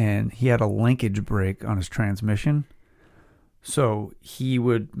 And he had a linkage brake on his transmission. So he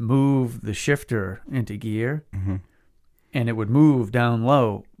would move the shifter into gear Mm-hmm. and it would move down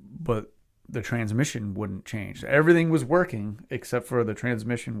low, but the transmission wouldn't change. Everything was working except for the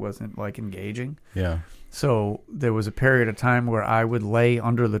transmission wasn't like engaging. Yeah. So there was a period of time where I would lay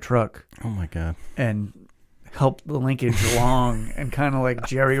under the truck Oh my god. and help the linkage along and kind of like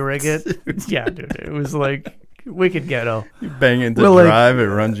jerry rig it. Yeah, dude. It was like wicked ghetto. You bang into Well, like- drive, it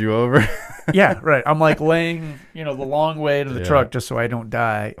runs you over. Yeah, right. I'm like laying, the long way to the Yeah. truck just so I don't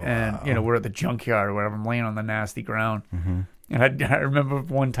die. Wow. And, we're at the junkyard or whatever. I'm laying on the nasty ground. Mm-hmm. And I remember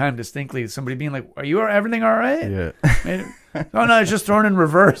one time distinctly somebody being like, everything all right? Yeah. Man, oh, no, it's just thrown in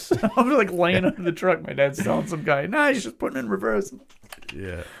reverse. I'm like laying under the truck. My dad's telling some guy, he's just putting it in reverse.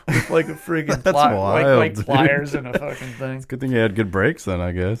 Yeah. With like a friggin' That's wild, like dude. pliers and a fucking thing. Good thing you had good brakes then,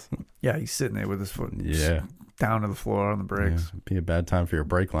 I guess. Yeah, he's sitting there with his foot Yeah. down to the floor on the brakes. Yeah. Be a bad time for your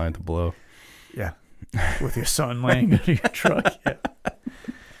brake line to blow. Yeah. With your son laying under your truck. Yeah.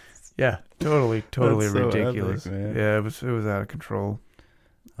 Yeah, totally That's so ridiculous. epic, man. Yeah, it was out of control.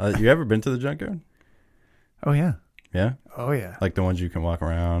 You ever been to the junkyard? Oh yeah. Yeah. Oh yeah. Like the ones you can walk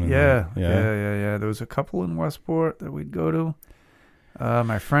around. And Yeah. Yeah. There was a couple in Westport that we'd go to.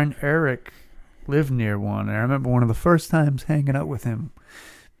 My friend Eric lived near one, and I remember one of the first times hanging out with him.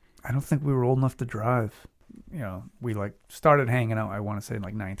 I don't think we were old enough to drive. We like started hanging out, I want to say in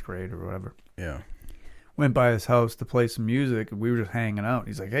like 9th grade or whatever. Yeah. Went by his house to play some music, and we were just hanging out.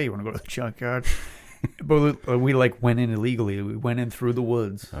 He's like, "Hey, you want to go to the junkyard?" But we like went in illegally. We went in through the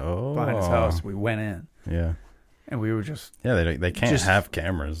woods Oh. behind his house. We went in, Yeah. and we were just Yeah. They can't Just- have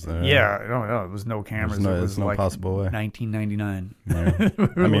cameras there. no, it was no cameras. There's no, it was there's no like possible way. 1999. Yeah.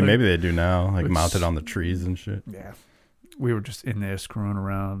 We I mean, were maybe they do now, like It's- mounted on the trees and shit. yeah, we were just in there screwing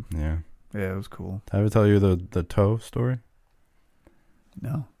around. Yeah. Yeah, it was cool. Did I ever tell you the toe story?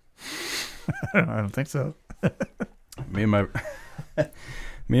 No, I don't think so. Me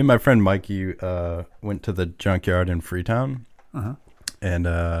and my friend Mikey went to the junkyard in Freetown, Uh-huh. and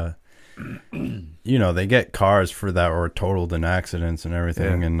they get cars for that were totaled in accidents and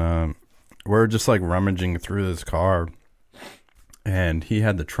everything, Yeah. and we're just like rummaging through this car, and he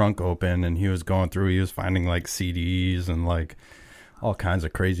had the trunk open, and he was going through. He was finding like CDs and like all kinds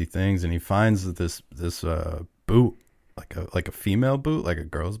of crazy things, and he finds this boot, like a female boot, like a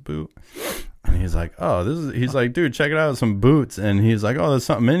girl's boot. And he's like, "Oh, he's like, dude, check it out, some boots." And he's like, "Oh, there's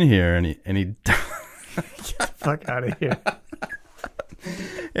something in here." And he Fuck out of here.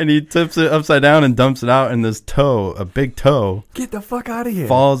 and he tips it upside down and dumps it out, and this toe, a big toe, Get the fuck out of here.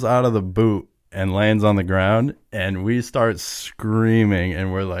 falls out of the boot and lands on the ground, and we start screaming,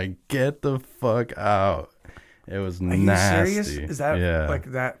 and we're like, "Get the fuck out." It was Are you nasty. serious? Is that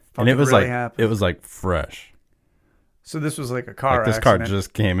like that? And it was really like happened? it was like fresh. So this was like a car Like this accident. car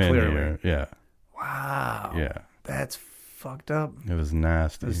just came in clearly. here. Yeah. Wow. Yeah. That's fucked up. It was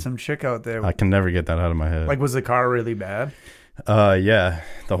nasty. There's some chick out there. I can never get that out of my head. Like, was the car really bad? Yeah.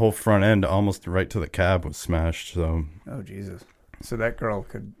 The whole front end, almost right to the cab, was smashed. So. Oh, Jesus. So that girl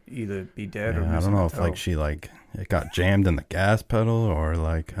could either be dead or I don't know if like she it got jammed in the gas pedal or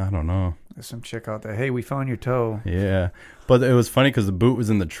like I don't know. There's some chick out there. Hey, we found your toe. Yeah, but it was funny because the boot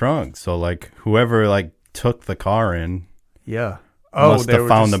was in the trunk. So like whoever like took the car in, yeah, must have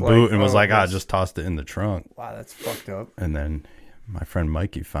found the boot like, and was like, I just tossed it in the trunk. Wow, that's fucked up. And then my friend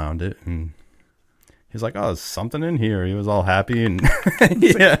Mikey found it and he's like, oh, there's something in here. He was all happy and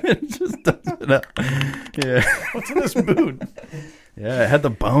yeah, just does it up. Yeah, what's in this boot? Yeah, it had the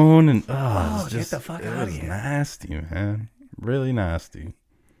bone and get the fuck out of here. It was nasty, man. Really nasty.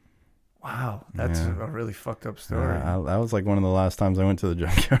 Wow, that's a really fucked up story. That was like one of the last times I went to the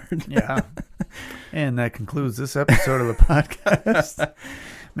junkyard. Yeah. And that concludes this episode of the podcast.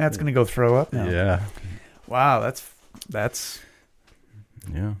 Matt's going to go throw up now. Yeah. Wow, that's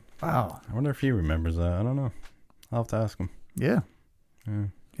yeah. Wow. I wonder if he remembers that. I don't know. I'll have to ask him. Yeah. Yeah.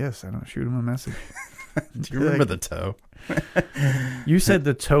 Yes, I don't shoot him a message. Do you remember the toe? You said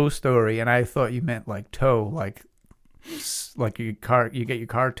the toe story, and I thought you meant like toe, like your car. You get your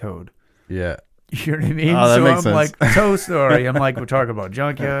car towed. Yeah. You know what I mean? Oh, that so makes I'm sense. like toe story. I'm like, we're talking about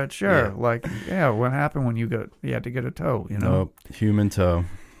junkyard. Sure. Yeah. Like, yeah. What happened when you had to get a toe? You know, Nope. Human toe.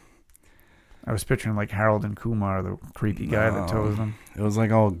 I was picturing like Harold and Kumar, the creepy guy that tows them. It was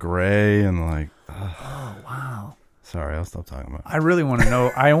like all gray and like. Oh wow. Sorry, I'll stop talking about it. I really want to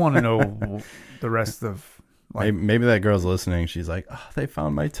know. I want to know the rest of. Like, maybe that girl's listening. She's like, oh, they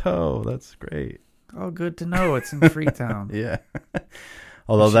found my toe. That's great. Oh, good to know. It's in Freetown. Yeah.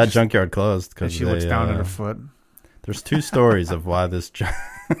 Although that junkyard closed because she looks down at her foot. There's two stories of why this.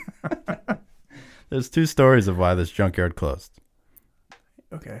 There's two stories of why this junkyard closed.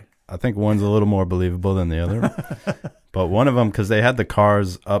 Okay. I think one's a little more believable than the other, but one of them because they had the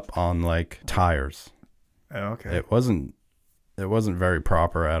cars up on like tires. Oh, okay. It wasn't very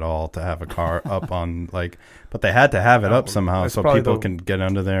proper at all to have a car up on like, but they had to have it up somehow so people can get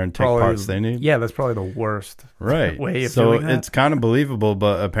under there and take parts they need. Yeah, that's probably the worst right way of so doing that. it's kind of believable,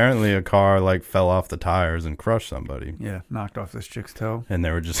 but apparently a car like fell off the tires and crushed somebody. Yeah, knocked off this chick's toe. And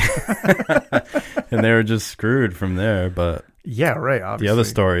they were just screwed from there. But yeah, right. Obviously. The other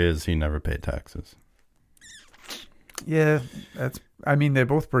story is he never paid taxes. Yeah, I mean, they're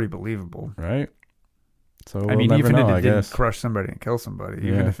both pretty believable, right? So I mean, even if it didn't guess. crush somebody and kill somebody,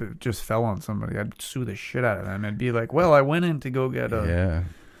 even if it just fell on somebody, I'd sue the shit out of them and be like, well, I went in to go get a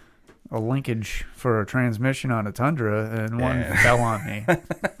linkage for a transmission on a Tundra and one fell on me.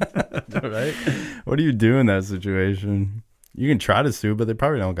 Right? What do you do in that situation? You can try to sue, but they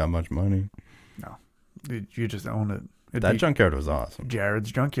probably don't got much money. No. You just own it. That junkyard was awesome.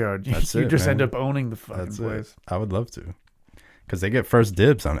 Jared's junkyard. That's you it, just man. end up owning the fucking That's place. I would love to. Because they get first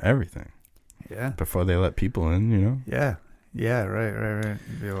dibs on everything. Yeah. Before they let people in, you know? Yeah. Yeah, right.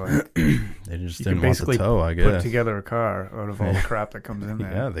 You'd be like, they just didn't want the toe, I put guess. together a car out of all the crap that comes in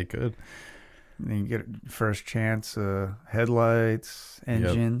there. Yeah, they could. And then you get first chance, headlights,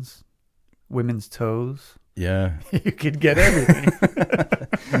 engines, women's toes. Yeah. You could get everything.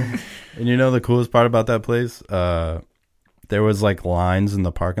 And you know the coolest part about that place? There was like lines in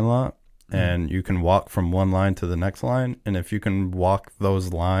the parking lot. And you can walk from one line to the next line. And if you can walk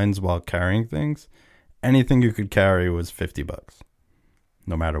those lines while carrying things, anything you could carry was $50.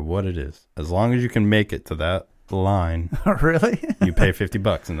 No matter what it is. As long as you can make it to that line. Really? You pay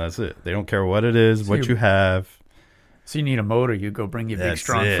 $50 and that's it. They don't care what it is, what you have. So you need a motor. You go bring your big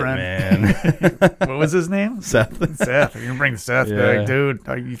strong friend. Man. What was his name? Seth. Seth. You can bring Seth back, dude.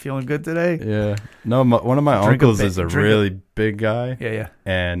 Are you feeling good today? Yeah. No, one of my uncles is a really big guy. Yeah.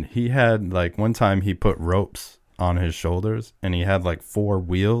 And he had like one time he put ropes on his shoulders and he had like 4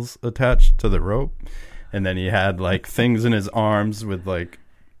 wheels attached to the rope. And then he had like things in his arms with like,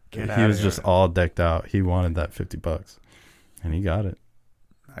 he was just all decked out. He wanted that $50 and he got it.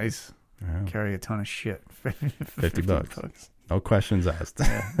 Nice. Yeah. Carry a ton of shit. $50. No questions asked.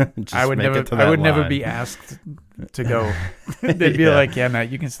 Yeah. Just I would make never. it to I that would never line. be asked to go. They'd be like, "Yeah,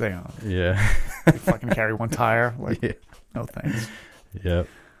 Matt, you can stay on. Yeah. You fucking carry one tire. Like, Yeah. no thanks." Yep.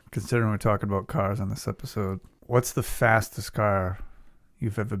 Considering we're talking about cars on this episode, what's the fastest car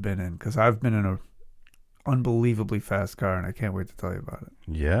you've ever been in? Because I've been in a unbelievably fast car, and I can't wait to tell you about it.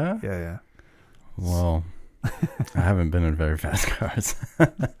 Yeah. Yeah. Well, I haven't been in very fast cars.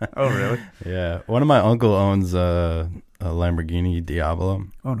 Oh, really? Yeah. One of my uncle owns a Lamborghini Diablo.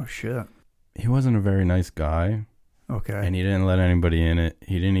 Oh, no shit. He wasn't a very nice guy. Okay. And he didn't let anybody in it.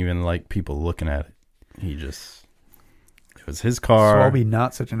 He didn't even like people looking at it. It was his car. So I'll be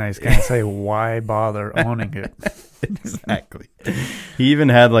not such a nice guy and say, why bother owning it? Exactly. He even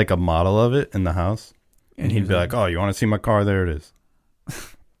had like a model of it in the house. And he'd be like, oh, you want to see my car? There it is.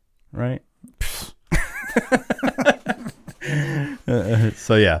 Right?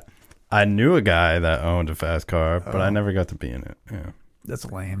 So, yeah. I knew a guy that owned a fast car, but I never got to be in it. Yeah. That's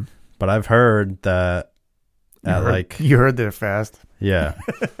lame. But I've heard that you heard they're fast. Yeah.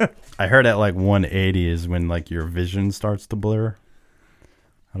 I heard at like 180 is when like your vision starts to blur.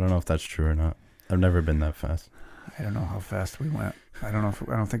 I don't know if that's true or not. I've never been that fast. I don't know how fast we went. I don't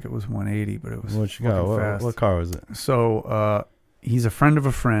think it was 180, but it was what you got? What car was it? So he's a friend of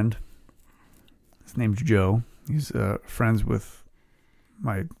a friend. His name's Joe. He's friends with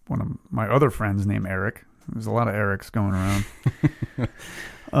one of my other friends named Eric. There's a lot of Erics going around.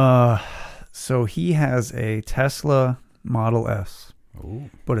 So he has a Tesla Model S. Ooh.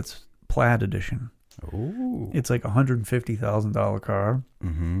 But it's Plaid edition. Ooh. It's like $150,000 car.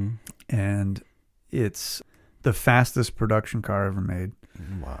 Mm-hmm. And it's the fastest production car ever made.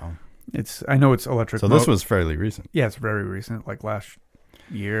 Wow. I know it's electric. So this was fairly recent. Yeah, it's very recent, like last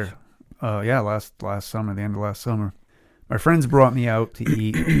year. Last summer, the end of last summer. My friends brought me out to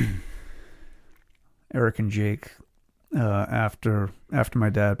eat. Eric and Jake, after my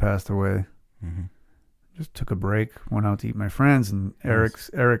dad passed away. Mm-hmm. Just took a break, went out to eat with my friends, and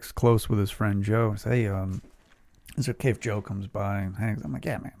Eric's close with his friend Joe. Say, is it okay if Joe comes by and hangs? I'm like,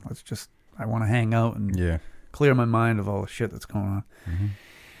 yeah, man, I want to hang out and clear my mind of all the shit that's going on. Mm-hmm.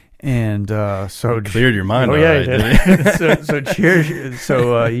 And so you cleared your mind. Oh yeah, he did. so cheers.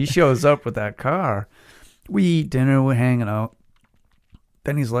 So he shows up with that car. We eat dinner. We're hanging out.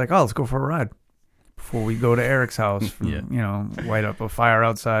 Then he's like, "Oh, let's go for a ride before we go to Eric's house. Light up a fire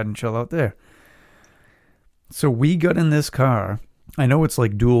outside and chill out there." So we got in this car. I know it's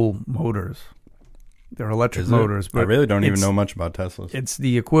like dual motors. They're electric motors, but I really don't even know much about Teslas. It's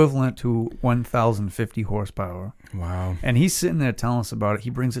the equivalent to 1,050 horsepower. Wow. And he's sitting there telling us about it. He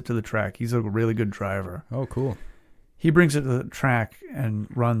brings it to the track. He's a really good driver. Oh, cool. He brings it to the track and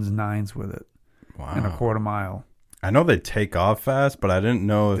runs 9s with it. Wow. In a quarter mile. I know they take off fast, but I didn't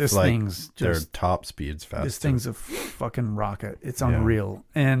know if their top speed's fast. This thing's a fucking rocket. It's unreal.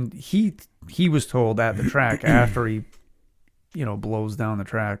 And he was told at the track after he, blows down the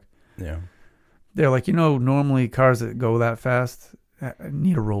track. Yeah. They're like, normally cars that go that fast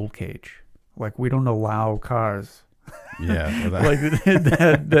need a roll cage. Like, we don't allow cars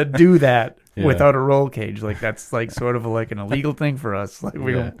that do that without a roll cage. Like, that's like sort of like an illegal thing for us. Like,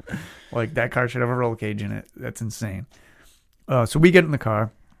 we don't, like, that car should have a roll cage in it. That's insane. So we get in the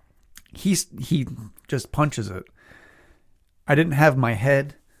car. He just punches it. I didn't have my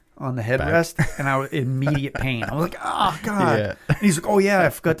head on the headrest, and I was in immediate pain. I was like, oh, God. Yeah. And he's like, oh, yeah, I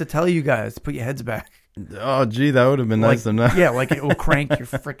forgot to tell you guys to put your heads back. Oh, gee, that would have been nice to know. Yeah, like it will crank your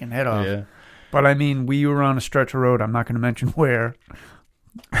freaking head off. Yeah. But, I mean, we were on a stretch of road. I'm not going to mention where.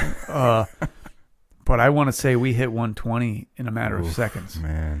 But I want to say we hit 120 in a matter of seconds.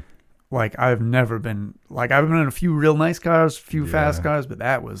 Man. Like, I've been in a few real nice cars, a few fast cars, but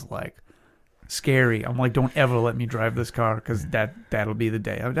that was, like, scary. I'm like, don't ever let me drive this car because that'll be the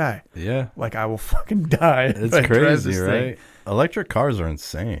day I die. Yeah. Like, I will fucking die. It's crazy, right? Electric cars are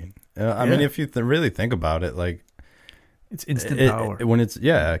insane. I mean, if you really think about it, like, it's instant power.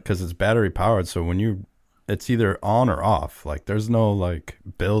 Because it's battery powered. So when it's either on or off. Like, there's no, like,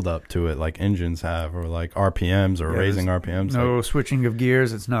 build up to it like engines have, or like RPMs or raising RPMs. No like, switching of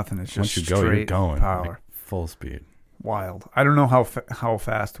gears. It's nothing. It's just once you go, you're going power, like, full speed. Wild. I don't know how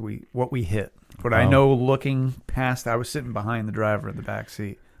fast what we hit, but I know looking past, I was sitting behind the driver in the back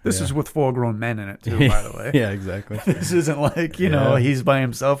seat. This is with 4 grown men in it too, by the way. Yeah, exactly. This isn't like, he's by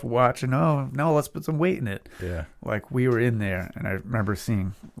himself watching. Oh, no, let's put some weight in it. Yeah. Like, we were in there, and I remember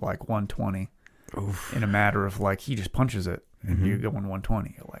seeing like 120 in a matter of, like, he just punches it, and you're going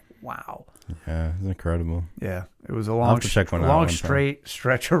 120. You're like, wow. Yeah, it's incredible. Yeah, it was a long straight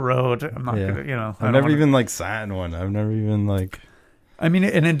stretch of road. I'm not gonna, I've never even like sat in one. I've never even like. I mean,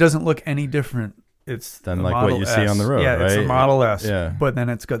 and it doesn't look any different. It's than like what you see on the road, right? It's a Model S. Yeah, but then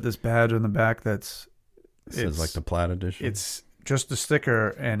it's got this badge on the back that's. It says like the Plaid edition. It's just a sticker,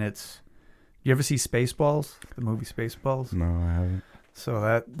 and it's. You ever see Spaceballs? The movie Spaceballs? No, I haven't.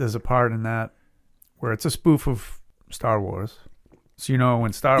 So there's a part in that where it's a spoof of Star Wars. So,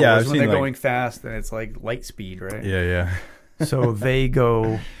 when Star Wars, when they're going fast, and it's like light speed, right? Yeah. So they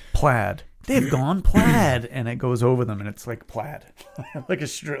go plaid. They've gone plaid, and it goes over them, and it's like plaid, like a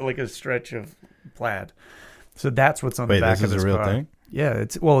stretch of plaid. So that's what's on the back of this car. Wait, this is a real thing? Yeah,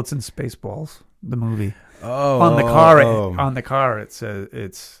 it's in Spaceballs, the movie. Oh, on the car, on the car, it says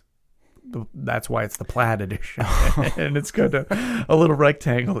it's That's why it's the plaid edition, and it's got a little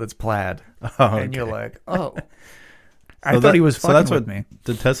rectangle that's plaid, and you're like, oh. I thought he was fucking with me.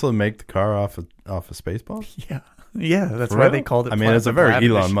 Did Tesla make the car off of Spaceball? Yeah, that's why they called it. I mean, it's a very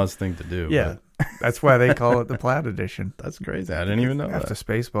Elon Musk thing to do. Yeah, that's why they call it the plaid edition. That's crazy. I didn't even know After that.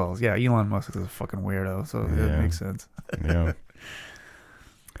 Spaceballs, yeah, Elon Musk is a fucking weirdo, so it makes sense. Yeah,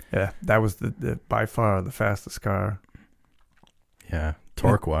 yeah, that was the by far the fastest car. Yeah,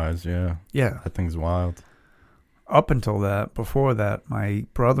 torque wise, yeah, that thing's wild. Up until that, before that, my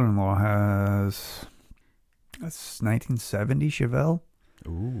brother-in-law has that's 1970 Chevelle.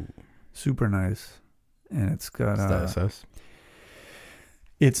 Ooh, super nice, and it's got the SS.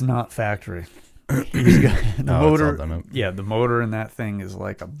 It's not factory. He's got the motor. It's all done up. Yeah, the motor in that thing is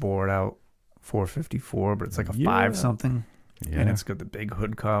like a bored out 454, but it's like a 5 something. Yeah. And it's got the big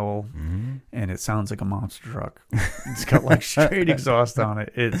hood cowl, and it sounds like a monster truck. It's got like straight exhaust on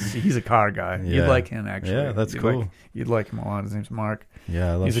it. He's a car guy. Yeah. You'd like him, actually. Yeah, that's cool. You'd like him a lot. His name's Mark.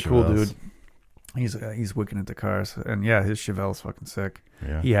 Yeah, I love He's a Chevelles. cool dude. He's wicked into cars, and yeah, his Chevelle's fucking sick.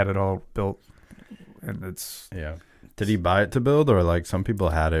 Yeah, He had it all built, and it's Did he buy it to build, or like some people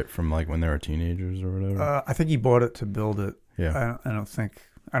had it from like when they were teenagers or whatever? I think he bought it to build it. Yeah, I don't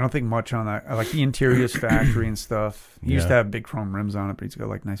think much on that. Like the interior's factory and stuff. He used to have big chrome rims on it, but he's got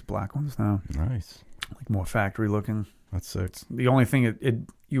like nice black ones now. Nice. Like more factory looking. That's sick. The only thing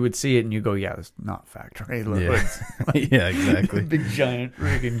you would see it and you go, yeah, it's not factory. Yeah, yeah, exactly. Big giant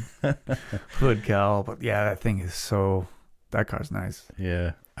freaking hood cowl. But yeah, that car's nice.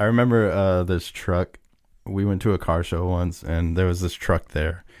 Yeah. I remember this truck. We went to a car show once, and there was this truck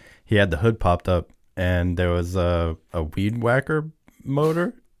there. He had the hood popped up, and there was a weed whacker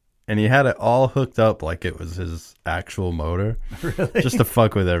motor, and he had it all hooked up like it was his actual motor. Really? Just to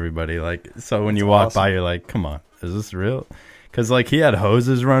fuck with everybody. Like, so when you walk by, you're like, come on, is this real? Because like he had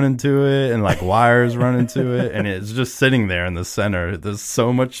hoses running to it and like wires running to it, and it's just sitting there in the center. There's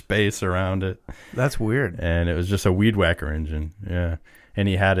so much space around it. That's weird. And it was just a weed whacker engine. Yeah. And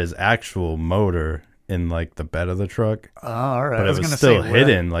he had his actual motor in like the bed of the truck. Oh, all right. But it was still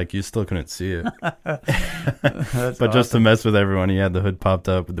hidden. Like you still couldn't see it. But awesome. just to mess with everyone, he had the hood popped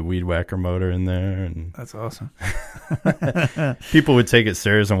up with the weed whacker motor in there. And that's awesome. people would take it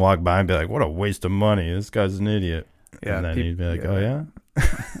serious and walk by and be like, what a waste of money. This guy's an idiot. Yeah, and then he'd be like, oh, yeah?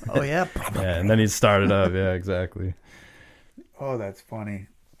 Oh, yeah? Yeah, and then he'd start it up. Yeah, exactly. Oh, that's funny.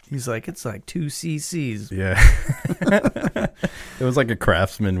 He's like, it's like 2 cc's. Yeah. It was like a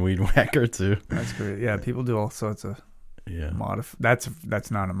Craftsman weed whacker, too. That's great. Yeah, people do all sorts of Yeah.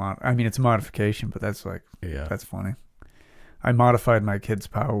 That's not a mod. I mean, it's a modification, but that's like, that's funny. I modified my kid's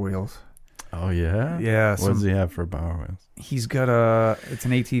Power Wheels. Oh, yeah? Yeah. What does he have for Power Wheels? He's got it's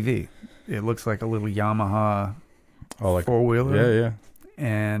an ATV. It looks like a little Yamaha four-wheeler. Yeah, yeah.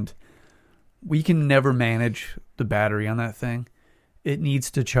 And we can never manage the battery on that thing. It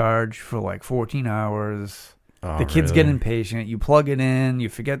needs to charge for like 14 hours. Oh, the kids really? get impatient. You plug it in. You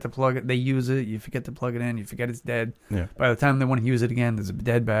forget to plug it. They use it. You forget to plug it in. You forget it's dead. Yeah. By the time they want to use it again, there's a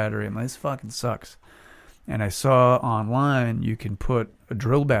dead battery. I'm like, this fucking sucks. And I saw online you can put a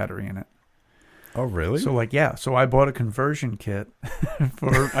drill battery in it. Oh, really? So I bought a conversion kit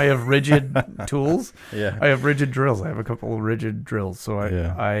I have rigid tools. Yeah. I have rigid drills. I have a couple of rigid drills. So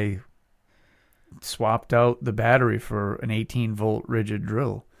I swapped out the battery for an 18-volt rigid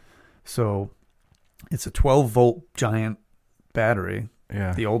drill. So it's a 12-volt giant battery,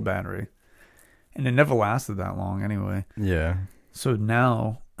 the old battery. And it never lasted that long anyway. Yeah. So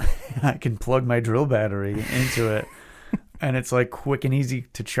now I can plug my drill battery into it. And it's like quick and easy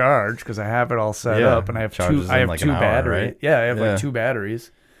to charge because I have it all set up, and I have two batteries. Right? Yeah, I have like 2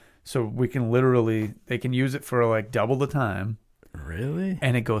 batteries, so we can they can use it for like double the time. Really?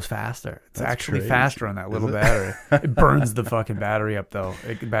 And it goes faster. It's That's actually crazy. faster on that little battery. It burns the fucking battery up though.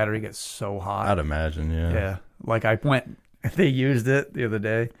 The battery gets so hot. I'd imagine. Yeah. Yeah. Like they used it the other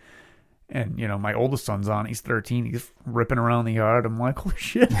day. And, my oldest son's on. He's 13. He's ripping around the yard. I'm like, holy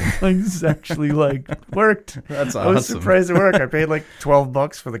shit. Like, this is actually, worked. That's awesome. I was surprised it worked. I paid,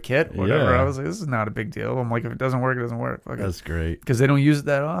 $12 for the kit, whatever. Yeah. I was like, this is not a big deal. I'm like, if it doesn't work, it doesn't work. Fuck it. That's great. Because they don't use it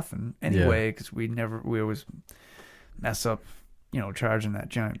that often anyway, because we always mess up, charging that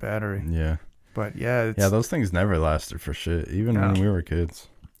giant battery. Yeah. But, yeah. Those things never lasted for shit, even when we were kids.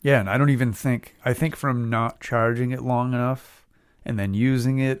 Yeah, and I don't even think from not charging it long enough, and then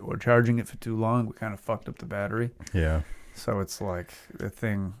using it or charging it for too long, we kind of fucked up the battery. Yeah. So it's like the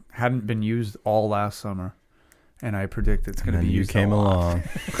thing hadn't been used all last summer, and I predict it's going to be used. You came along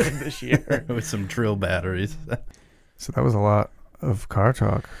this year with some drill batteries. So that was a lot of car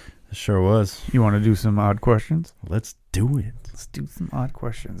talk. It sure was. You want to do some odd questions? Let's do it. Let's do some odd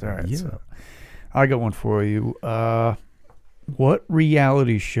questions. All right. Yeah. So I got one for you. What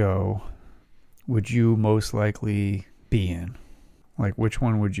reality show would you most likely be in? Like, which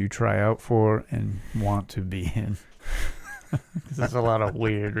one would you try out for and want to be in? Because there's a lot of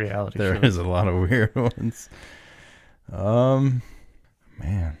weird reality shows. There is a lot of weird ones. Man,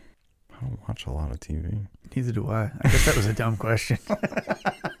 I don't watch a lot of TV. Neither do I. I guess that was a dumb question.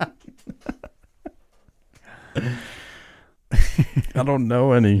 I don't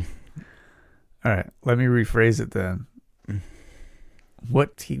know any. All right, let me rephrase it then.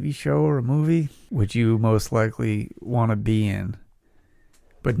 What TV show or movie would you most likely want to be in,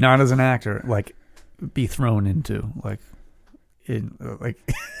 but not as an actor, like be thrown into, like like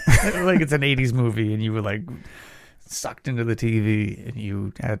it's an 80s movie and you were like sucked into the TV and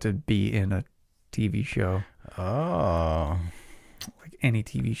you had to be in a TV show. Oh. Like any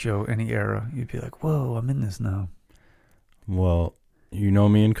TV show, any era, you'd be like, whoa, I'm in this now. Well, you know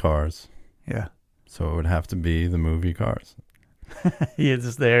me in Cars, Yeah. so it would have to be the movie Cars. You're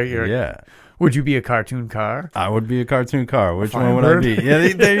just there. Yeah. Would you be a cartoon car? I would be a cartoon car. Which one would I be? Yeah,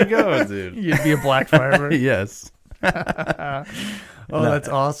 there you go, dude. You'd be a black Firebird? Yes. Oh, that's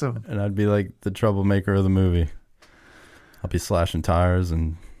awesome. And I'd be like the troublemaker of the movie. I'll be slashing tires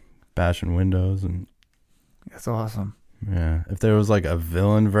and bashing windows. And That's awesome. yeah, if there was like a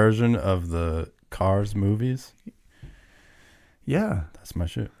villain version of the Cars movies, Yeah. that's my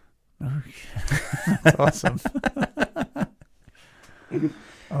shit. That's awesome.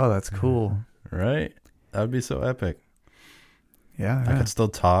 Oh, that's cool. Right? That would be so epic. Yeah. I could still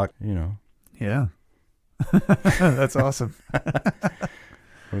talk, you know. Yeah. That's awesome.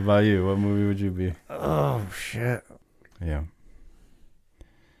 What about you? What movie would you be? Oh, shit. Yeah.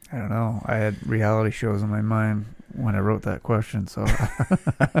 I don't know. I had reality shows in my mind when I wrote that question, so.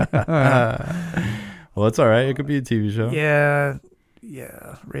 Well, it's all right. It could be a TV show. Yeah.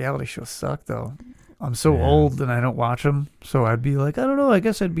 Yeah. Reality shows suck, though. I'm so Yeah. old and I don't watch them, so I'd be like, I don't know. I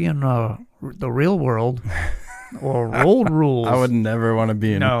guess I'd be in the real world or Road Rules. I would never want to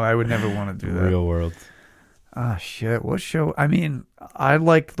be in No, I would never want to do that. real world. Ah, shit. What show? I mean, I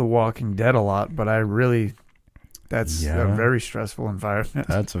like The Walking Dead a lot, but that's Yeah. a very stressful environment.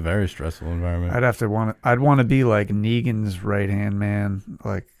 That's a very stressful environment. I'd want to be like Negan's right-hand man.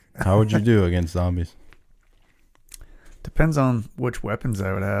 Like, How would you do against zombies? depends on which weapons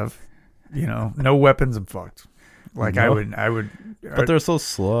I would have. You know, no weapons, I'm fucked. Like, No. I would. But they're so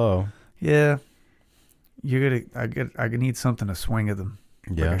slow. Yeah. I need something to swing at them.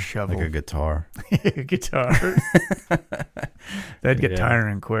 Yeah, a shovel. like a guitar. Guitar. That'd get Yeah.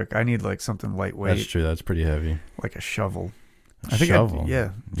 tiring quick. I need like something lightweight, That's true. That's pretty heavy. like a shovel. A shovel.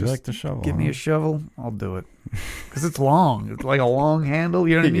 Yeah. You Just like the shovel? give me huh? a shovel, I'll do it. Because it's long. It's like a long handle.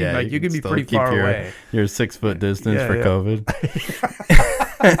 You know what I mean? Yeah, like you you can can be still pretty keep far your- away. Your 6 foot distance Yeah, for yeah. COVID.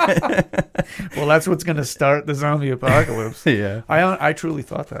 Well, that's what's going to start the zombie apocalypse. Yeah. I truly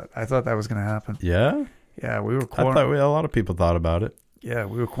thought that. I thought that was going to happen. Yeah. Yeah, we were I thought a lot of people thought about it. Yeah,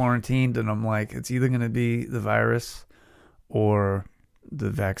 we were quarantined, and I'm like, it's either going to be the virus or the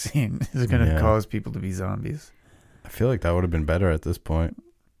vaccine is going to Yeah. cause people to be zombies. I feel like that would have been better at this point.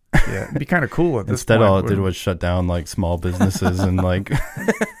 Yeah, it'd be kind of cool at this Instead, point. all it did was shut down like small businesses and like,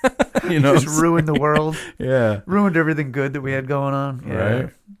 you know, just ruined the world, yeah, ruined everything good that we had going on. Yeah. right,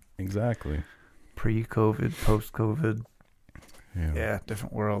 exactly. Pre-COVID, post-COVID. Yeah,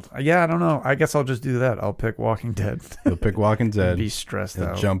 different world. Yeah, I don't know. I guess I'll just do that. I'll pick Walking Dead. You'll pick Walking And Dead. be stressed You'll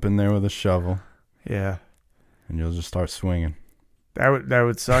out. jump in there with a shovel, Yeah. and you'll just start swinging. That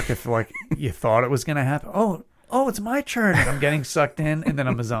would suck if like you thought it was gonna happen. Oh, it's my turn, and I'm getting sucked in, and then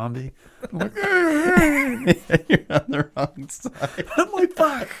I'm a zombie. I'm like, You're on the wrong side. I'm like,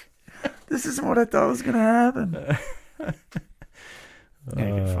 fuck. This isn't what I thought was gonna happen. And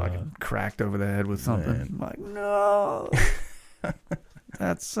you get fucking cracked over the head with something. Man. I'm like, no.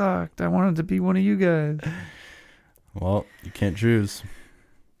 That sucked. I wanted to be one of you guys. Well, you can't choose.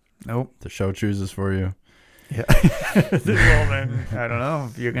 Nope. The show chooses for you. Yeah. Well, then, I don't know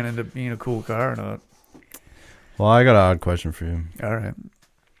if you're gonna end up being a cool car or not. Well, I got an odd question for you. All right.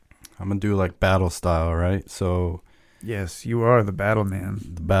 I'm gonna do like battle style, right? So Yes, you are the battle man.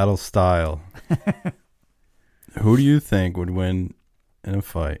 the battle style. Who do you think would win in a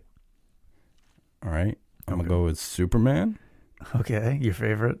fight? All right, I'm Okay. gonna go with Superman Okay, your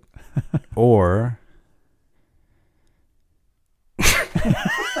favorite? or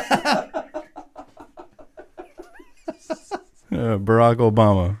Barack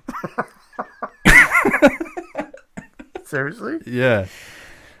Obama. Seriously? Yeah,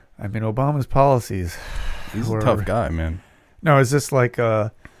 I mean, Obama's policies. he's Were- a tough guy, man. No, is this like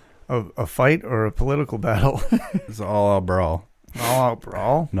a A fight or a political battle? It's all out brawl. All out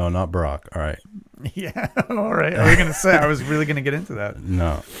brawl? No, not Brock. All right. Yeah. All right. I was going to say, I was really going to get into that.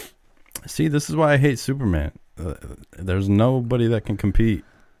 No. See, this is why I hate Superman. There's nobody that can compete.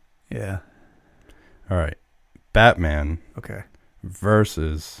 Yeah. All right. Batman Okay.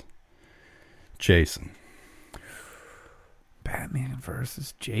 versus Jason. Batman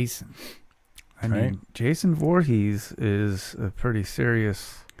versus Jason. I Right. mean, Jason Voorhees is a pretty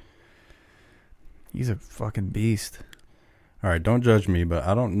serious. He's a fucking beast. All right, don't judge me, but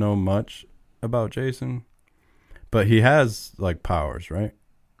I don't know much about Jason. But he has like powers, right?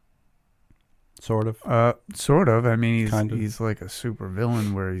 Sort of. Sort of. I mean, Kind of. he's like a super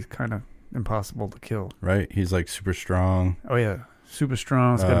villain where he's kind of impossible to kill. Right? He's like super strong. Oh yeah, super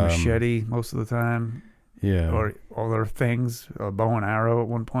strong. He's got a machete most of the time, Yeah. or other things. A bow and arrow at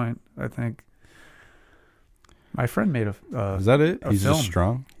one point, I think. My friend made a. Is that it? a He's film. just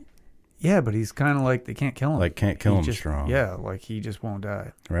strong? Yeah, but he's kind of like they can't kill him. Like can't kill He him just, strong. Yeah, like he just won't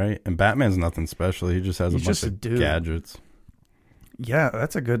die. Right? And Batman's nothing special. He just has He's a bunch just a of dude. gadgets. Yeah,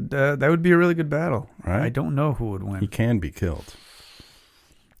 that's a good. That would be a really good battle. Right? I don't know who would He win. can be killed.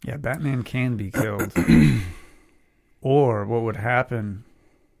 Yeah, Batman can be killed. Or what would happen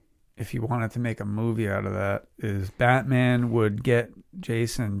if you wanted to make a movie out of that is Batman would get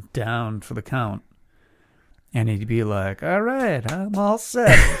Jason down for the count, and he'd be like, "All right, I'm all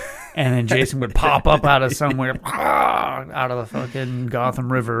set." And then Jason would pop up out of somewhere, out of the fucking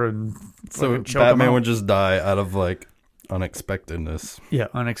Gotham River, and So fucking choke him Batman out. would just die out of like unexpectedness. Yeah,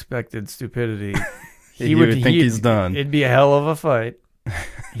 unexpected stupidity. He would think he's done. It'd be a hell of a fight.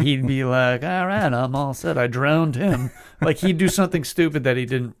 He'd be like, "All right, I'm all set. I drowned him." Like he'd do something stupid that he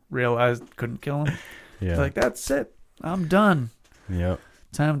didn't realize couldn't kill him. Yeah. Like that's it. I'm done. Yep.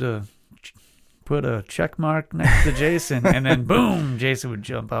 Time to put a check mark next to Jason, and then boom, Jason would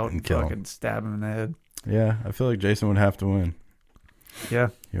jump out and kill him. fucking stab him in the head. Yeah, I feel like Jason would have to win. Yeah,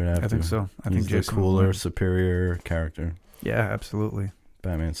 He would have to. I think so. I He's think the Jason would cooler, win. superior character. Yeah, absolutely.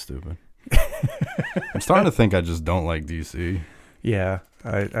 Batman's stupid. I'm starting to think I just don't like DC. Yeah,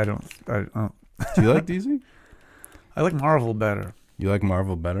 I don't. Do you like DC? I like Marvel better. You like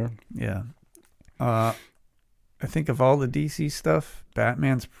Marvel better? Yeah. I think of all the DC stuff,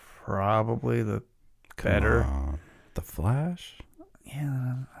 Batman's probably the Come better. on. The Flash?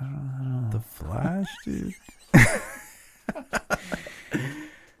 Yeah, I don't know. The Flash, dude?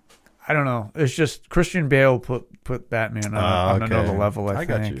 I don't know. It's just Christian Bale put Batman on okay. another level, I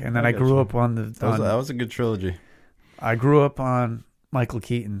got think. you. And then I I got grew you. up on the. That was a good trilogy. I grew up on Michael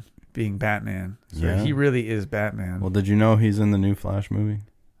Keaton being Batman. So Yeah. he really is Batman. Well, did you know he's in the new Flash movie?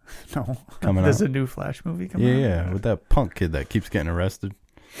 No. Coming There's out. a new Flash movie coming out? Yeah, with that punk kid that keeps getting arrested.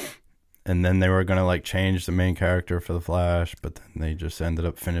 And then they were going to like change the main character for the Flash, but then they just ended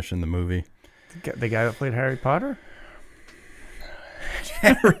up finishing the movie. The guy that played Harry Potter?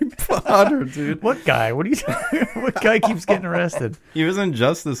 Harry Potter, dude. What guy? What are you talking? What guy keeps getting arrested? He was in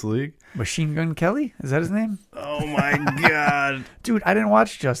Justice League. Machine Gun Kelly? Is that his name? Oh my god. Dude, I didn't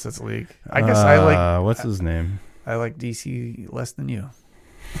watch Justice League. I guess what's his name? I like DC less than you.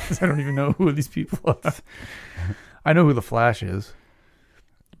 'Cause I don't even know who these people are. I know who the Flash is,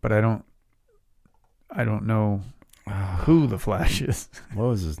 but I don't know who the Flash is. What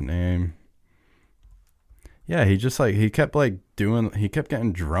was his name? Yeah, he just like he kept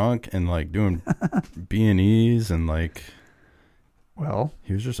getting drunk and like doing B&Es and like Well,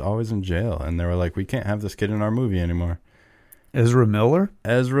 he was just always in jail, and they were like, we can't have this kid in our movie anymore. Ezra Miller?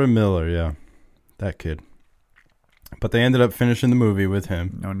 Ezra Miller, yeah. That kid. But they ended up finishing the movie with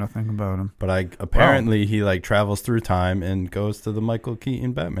him. Know nothing about him. But apparently he like travels through time and goes to the Michael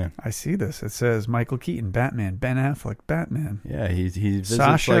Keaton Batman. I see this. It says Michael Keaton, Batman. Ben Affleck, Batman. Yeah, he visits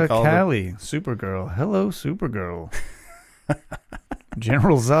Sasha like all the, Cali, Supergirl. Hello, Supergirl.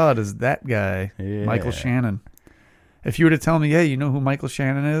 General Zod is that guy. Yeah. Michael Shannon. If you were to tell me, hey, you know who Michael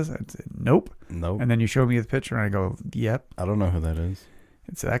Shannon is? I'd say, nope. Nope. And then you show me the picture and I go, yep, I don't know who that is.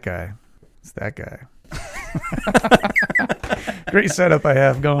 it's that guy. It's that guy. Great setup I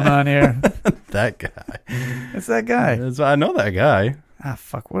have going on here. That guy. It's that guy. I know that guy. Ah,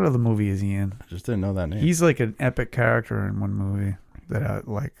 fuck. What other movie is he in? I just didn't know that name. He's like an epic character in one movie that I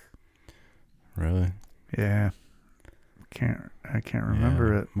like. Really? Yeah. I can't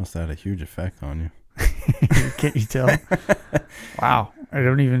remember it. Must have had a huge effect on you. Can't you tell? Wow. I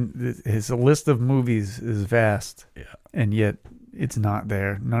don't even. His list of movies is vast. Yeah. And yet it's not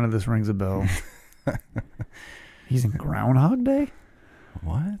there. None of this rings a bell. He's in Groundhog Day?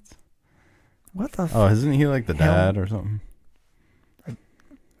 What? What the Oh, isn't he like the hell? dad or something?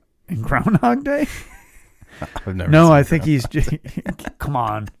 In Groundhog Day? I've never. No, seen I think Groundhog. he's. Come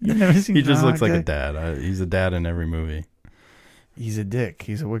on, you've never seen. He just looks Groundhog like a Day? dad. He's a dad in every movie. He's a dick.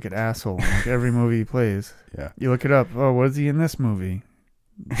 He's a wicked asshole in like every movie he plays. Yeah. You look it up. Oh, what is he in this movie?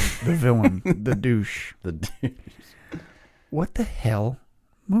 The villain, the douche. The dude. What the hell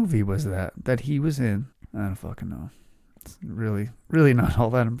movie was that he was in? I don't fucking know. It's really, really not all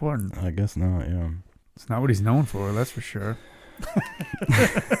that important. I guess not. Yeah. It's not what he's known for, that's for sure.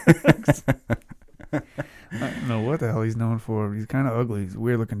 I don't know what the hell he's known for. He's kind of ugly. He's a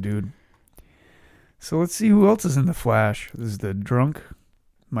weird looking dude. So let's see who else is in The Flash. This is the drunk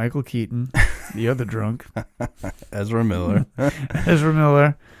Michael Keaton, the other drunk Ezra Miller. Ezra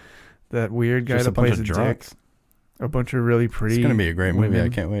Miller, that weird guy Just a that bunch plays of a dick. drunks. A bunch of really pretty. It's gonna be a great movie. I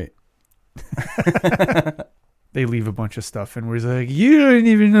women. can't wait. They leave a bunch of stuff in where he's like, "You don't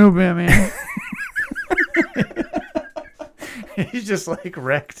even know Batman." He's just like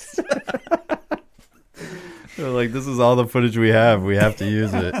wrecked. They're like, this is all the footage we have. We have to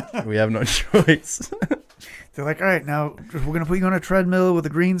use it. We have no choice. They're like, "All right, now we're gonna put you on a treadmill with a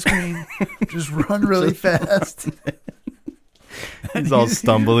green screen. Just run really fast." He's all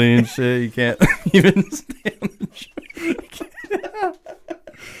stumbling and shit. You can't even stand.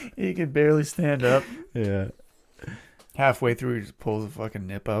 He can barely stand up. Yeah. Halfway through, he just pulls a fucking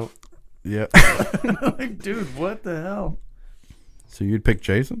nip out. Yeah. Like, dude, what the hell? So you'd pick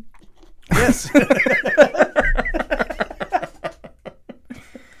Jason? Yes.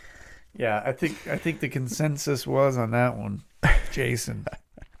 Yeah, I think the consensus was on that one, Jason.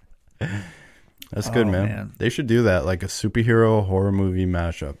 That's good, man. They should do that, like a superhero horror movie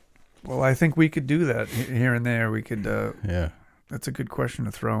mashup. Well, I think we could do that here and there. We could. Yeah. That's a good question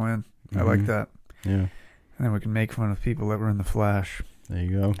to throw in. I like that. Yeah. And then we can make fun of people that were in The Flash. There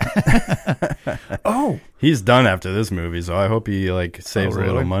you go. Oh, He's done after this movie, so I hope he like saves a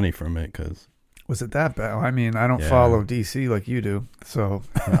little really? money from it, because was it that bad? I mean, I don't Yeah. follow DC like you do, so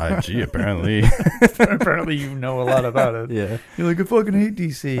IG apparently. apparently you know a lot about it. Yeah. You're like, I fucking hate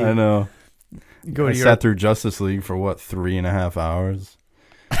DC. I know. You go I to your sat through Justice League for what, 3.5 hours?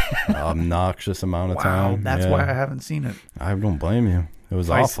 Obnoxious amount of time. That's Yeah. why I haven't seen it. I don't blame you. It was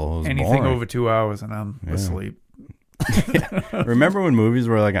awful. It was Anything boring. over 2 hours and I'm asleep. Remember when movies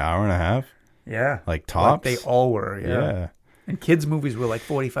were like an hour and a half? Yeah. Like tops? Like they all were, Yeah. And kids' movies were like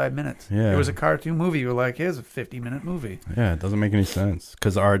 45 minutes. Yeah. It was a cartoon movie. You were like, here's a 50-minute movie. Yeah, it doesn't make any sense,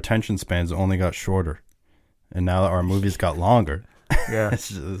 because our attention spans only got shorter, and now our movies got longer. Yeah.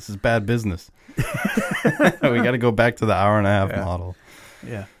 This is bad business. We got to go back to the hour and a half model.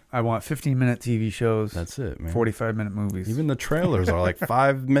 Yeah. I want 15-minute TV shows, That's it, man. 45-minute movies. Even the trailers are like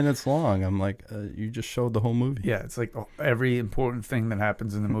 5 minutes long. I'm like, you just showed the whole movie. Yeah, it's like every important thing that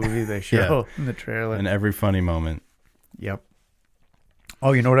happens in the movie they show in the trailer. And every funny moment. Yep.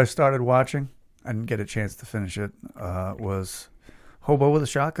 Oh, you know what I started watching? I didn't get a chance to finish it. Was Hobo with a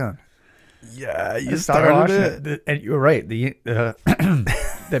Shotgun. Yeah, I started it. And you're right. The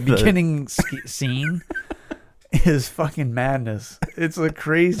the beginning scene is fucking madness. It's the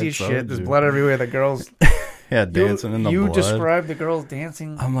craziest That's shit. so, There's dude. blood everywhere. The girls Yeah, dancing in the you blood. described the girls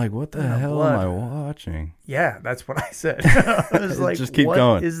dancing. I'm like, what the in the hell blood. am I watching? Yeah, that's what I said. I was like, just keep what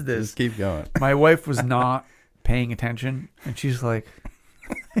going. is this? Just keep going. My wife was not paying attention, and she's like,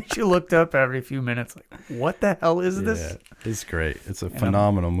 she looked up every few minutes, like, what the hell is this? Yeah, it's great. It's a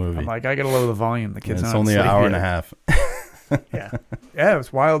phenomenal movie. I'm like, I gotta lower the volume. The And kids. it's aren't only an asleep hour yet. and a half. Yeah, yeah, it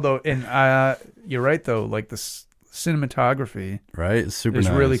was wild though, and you're right though. Like the cinematography, Right? It's super It's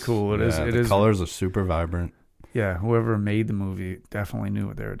nice. really cool. It is- Yeah, it the is- colors are super vibrant. yeah. Whoever made the movie definitely knew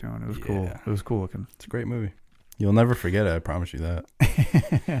what they were doing. It was cool. Yeah. It was cool looking. It's a great movie. You'll never forget it. I promise you that.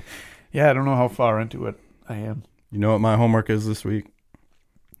 Yeah, I don't know how far into it I am. You know what my homework is this week?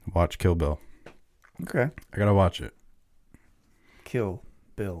 Watch Kill Bill. Okay. I gotta watch it. Kill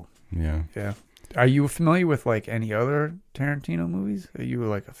Bill. Yeah. Yeah. Are you familiar with like any other Tarantino movies? Are you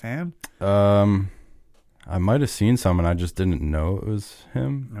like a fan? I might have seen some and I just didn't know it was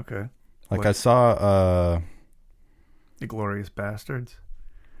him. Okay. Like What? I saw The Glorious Bastards.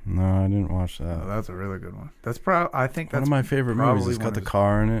 no, I didn't watch Oh, that. that's a really good one. That's I think One that's of my favorite probably movies. It's one got of the his-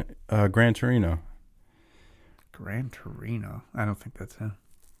 car in it. Gran Torino. Gran Torino. I don't think that's him.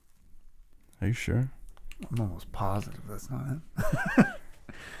 Are you sure? I'm almost positive that's not him.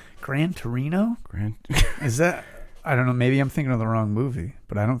 Gran Torino? Gran Is that? I don't know. Maybe I'm thinking of the wrong movie,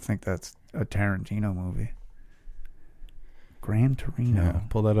 but I don't think that's a Tarantino movie. Gran Yeah, Torino.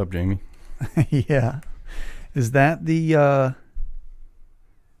 pull that up, Jamie. Yeah. Is that the?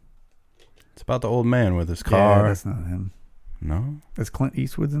 It's about the old man with his Yeah, car. that's not him. No? Is Clint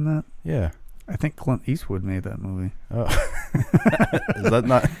Eastwood in that? Yeah. I think Clint Eastwood made that movie. Oh. Is that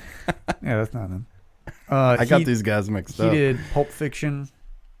not? Yeah, that's not him. I got these guys mixed He up. did Pulp Fiction.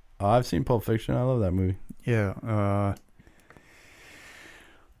 Oh, I've seen Pulp Fiction. I love that movie. Yeah.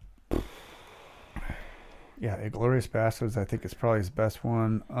 Yeah, Inglourious Bastards, I think is probably his best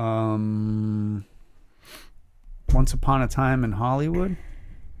one. Once Upon a Time in Hollywood.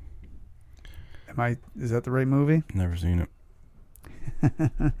 Is that the right movie? Never seen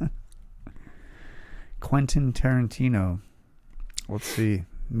it. Quentin Tarantino. Let's see.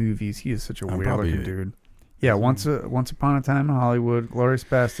 Movies. He is such a weird looking dude. Yeah, Once Upon a Time in Hollywood, Glorious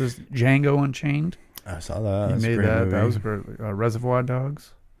Bastards, Django Unchained. I saw that. He made that. That was for Reservoir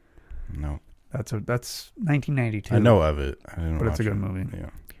Dogs. No. That's 1992. I know of it. I didn't but watch it's a good it. movie.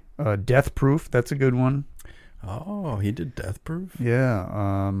 Yeah. Death Proof. That's a good one. Oh, he did Death Proof?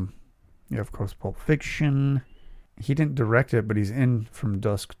 Yeah. Yeah, of course, Pulp Fiction. He didn't direct it, but he's in From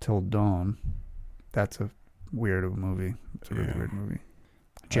Dusk Till Dawn. That's a weird movie. It's a really weird movie.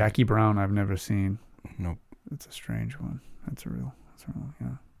 Jackie Brown, I've never seen. Nope. It's a strange one. That's real,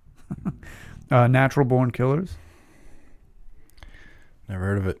 yeah. Natural Born Killers. Never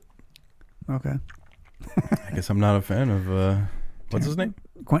heard of it. Okay. I guess I'm not a fan of, what's his name?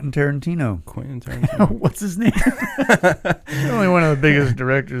 Quentin Tarantino. Quentin Tarantino. What's his name? Only one of the biggest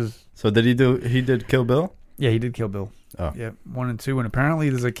directors. So he did Kill Bill? Yeah, he did Kill Bill. Oh. Yeah, 1 and 2. And apparently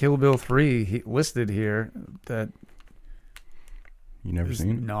there's a Kill Bill 3 listed here that You never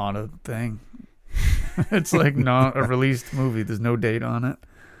seen? Not a thing. It's like not a released movie. There's no date on it.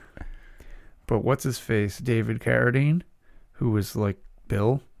 But what's his face? David Carradine, who was like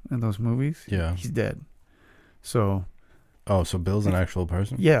Bill in those movies. Yeah. He's dead. So. Oh, so Bill's an actual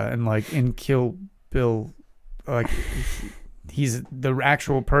person? Yeah, and like in Kill Bill, like he's the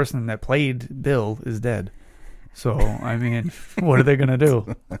actual person that played Bill is dead. So I mean, what are they gonna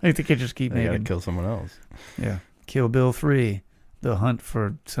do? I think they could just keep They gotta making. kill someone else. Yeah, Kill Bill 3, the hunt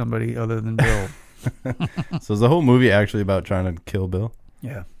for somebody other than Bill. So is the whole movie actually about trying to kill Bill?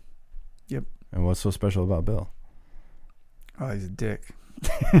 Yeah. Yep. And what's so special about Bill? Oh, he's a dick.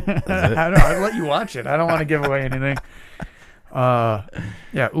 it? I'd let you watch it. I don't want to give away anything.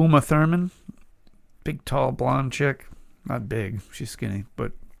 Yeah, Uma Thurman, big, tall, blonde chick. Not big. She's skinny,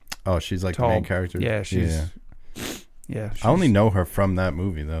 but Oh, she's like tall. the main character. Yeah, she's. Yeah. I only know her from that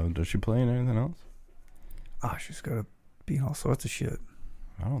movie though. Does she play in anything else? Oh, she's got to be in all sorts of shit.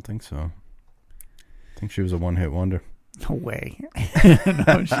 I don't think so. I think she was a one-hit wonder. No way.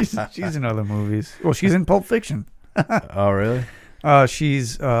 No, she's in other movies. Well, she's in Pulp Fiction. Oh, really?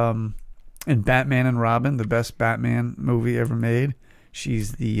 She's in Batman and Robin, the best Batman movie ever made.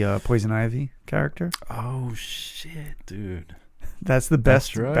 She's the Poison Ivy character. Oh shit, dude. That's the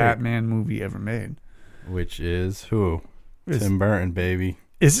best right. Batman movie ever made. Which is who? Tim Burton, baby.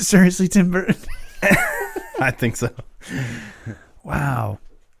 Is it seriously Tim Burton? I think so. Wow.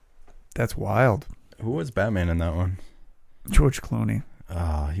 That's wild. Who was Batman in that one? George Clooney.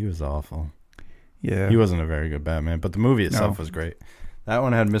 Oh, he was awful. Yeah. He wasn't a very good Batman, but the movie itself was great. That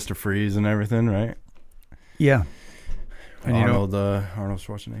one had Mr. Freeze and everything, right? Yeah. And Arnold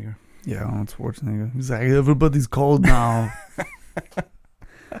Schwarzenegger. Yeah, Arnold Schwarzenegger. He's like, everybody's cold now.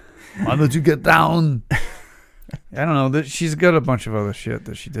 Why don't you get down? I don't know. She's got a bunch of other shit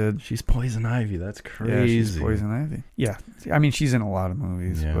that she did. She's Poison Ivy. That's crazy. Yeah, she's Poison Ivy. Yeah. I mean, she's in a lot of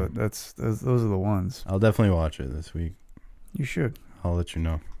movies, but those are the ones. I'll definitely watch it this week. You should. I'll let you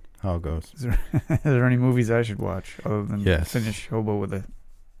know how it goes. Is there any movies I should watch other than Yes. finish Hobo with a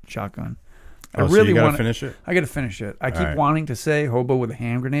Shotgun? I really want to finish it. I got to finish it. I keep right. wanting to say Hobo with a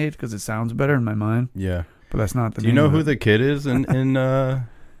Hand Grenade because it sounds better in my mind. Yeah, but that's not the. Do you know who the kid is in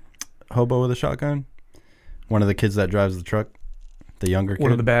Hobo with a Shotgun? One of the kids that drives the truck, the younger kid.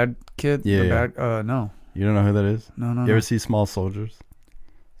 One of the bad kid. Yeah. No. You don't know who that is? No. You ever see Small Soldiers?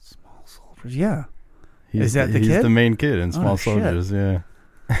 Small Soldiers. Yeah. Is that the kid? He's the main kid in Small Soldiers. Shit. Yeah.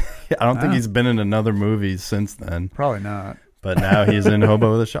 I don't think he's been in another movie since then. Probably not. But now he's in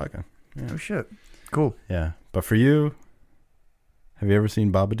Hobo with a Shotgun. Yeah. Oh shit! Cool. Yeah, but for you, have you ever seen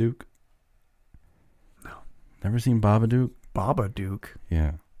Babadook? No. Never seen Babadook? Babadook.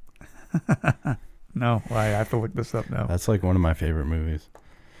 Yeah. No, I have to look this up now. That's like one of my favorite movies.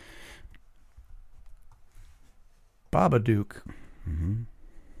 Babadook. Mm-hmm.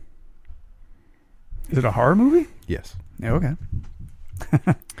 Is it a horror movie? Yes. Yeah, okay.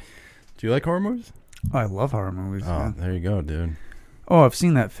 Do you like horror movies? Oh, I love horror movies. Oh, yeah. There you go, dude. Oh, I've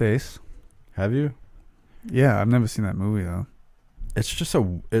seen that face. Have you? Yeah, I've never seen that movie though. It's just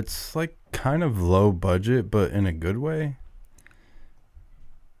it's like kind of low budget, but in a good way.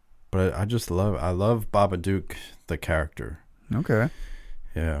 But I love Babadook, the character. Okay.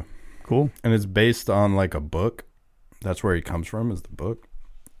 Yeah. Cool. And it's based on like a book. That's where he comes from, is the book.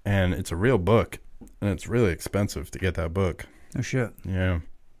 And it's a real book. And it's really expensive to get that book. No shit. Yeah.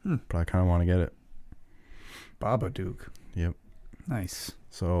 But I kind of want to get it. Babadook. Yep. Nice.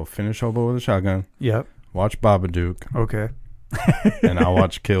 So finish Hobo with a Shotgun. Yep. Watch Babadook. Okay. And I'll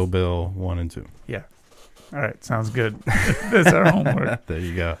watch Kill Bill 1 and 2. Yeah. All right. Sounds good. That's our homework. There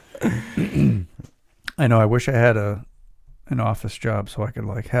you go. I know. I wish I had an office job so I could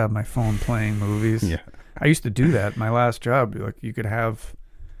like have my phone playing movies. Yeah. I used to do that. My last job, like you could have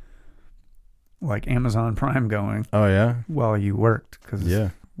like Amazon Prime going Oh, yeah? while you worked because Yeah.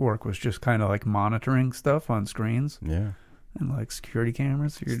 work was just kind of like monitoring stuff on screens Yeah. and like security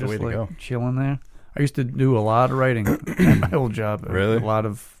cameras. So you're It's the way just to like go. chilling there. I used to do a lot of writing at my old job. Really? A lot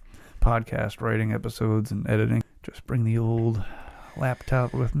of podcast writing episodes and editing. Just bring the old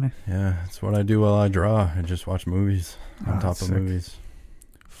laptop with me. Yeah. It's what I do while I draw. I just watch movies on top that's of sick. movies.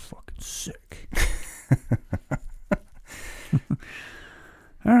 Fucking sick.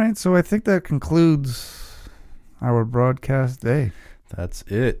 All right, so I think that concludes our broadcast day. That's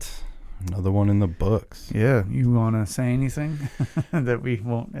it. Another one in the books. Yeah, you want to say anything that we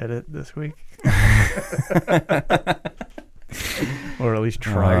won't edit this week? Or at least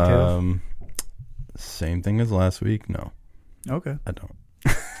try to? Same thing as last week. No, Okay. I don't.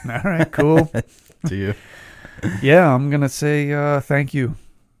 All right, cool. Do you? Yeah, I'm going to say thank you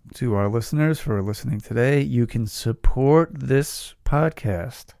to our listeners for listening today. You can support this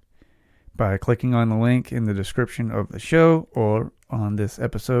podcast by clicking on the link in the description of the show or on this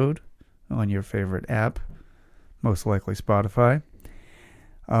episode on your favorite app, most likely Spotify.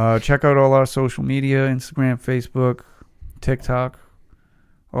 Check out all our social media, Instagram, Facebook, TikTok,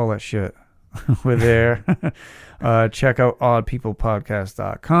 all that shit. We're there. Check out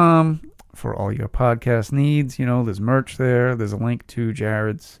oddpeoplepodcast.com for all your podcast needs. You know, there's merch there. There's a link to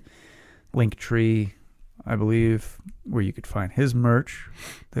Jared's Linktree, I believe, where you could find his merch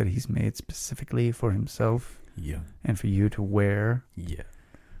that he's made specifically for himself Yeah. and for you to wear. Yeah.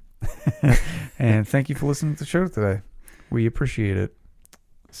 And thank you for listening to the show today. We appreciate it.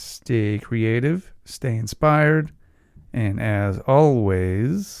 Stay creative, stay inspired, and as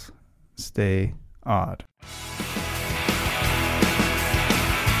always, stay odd.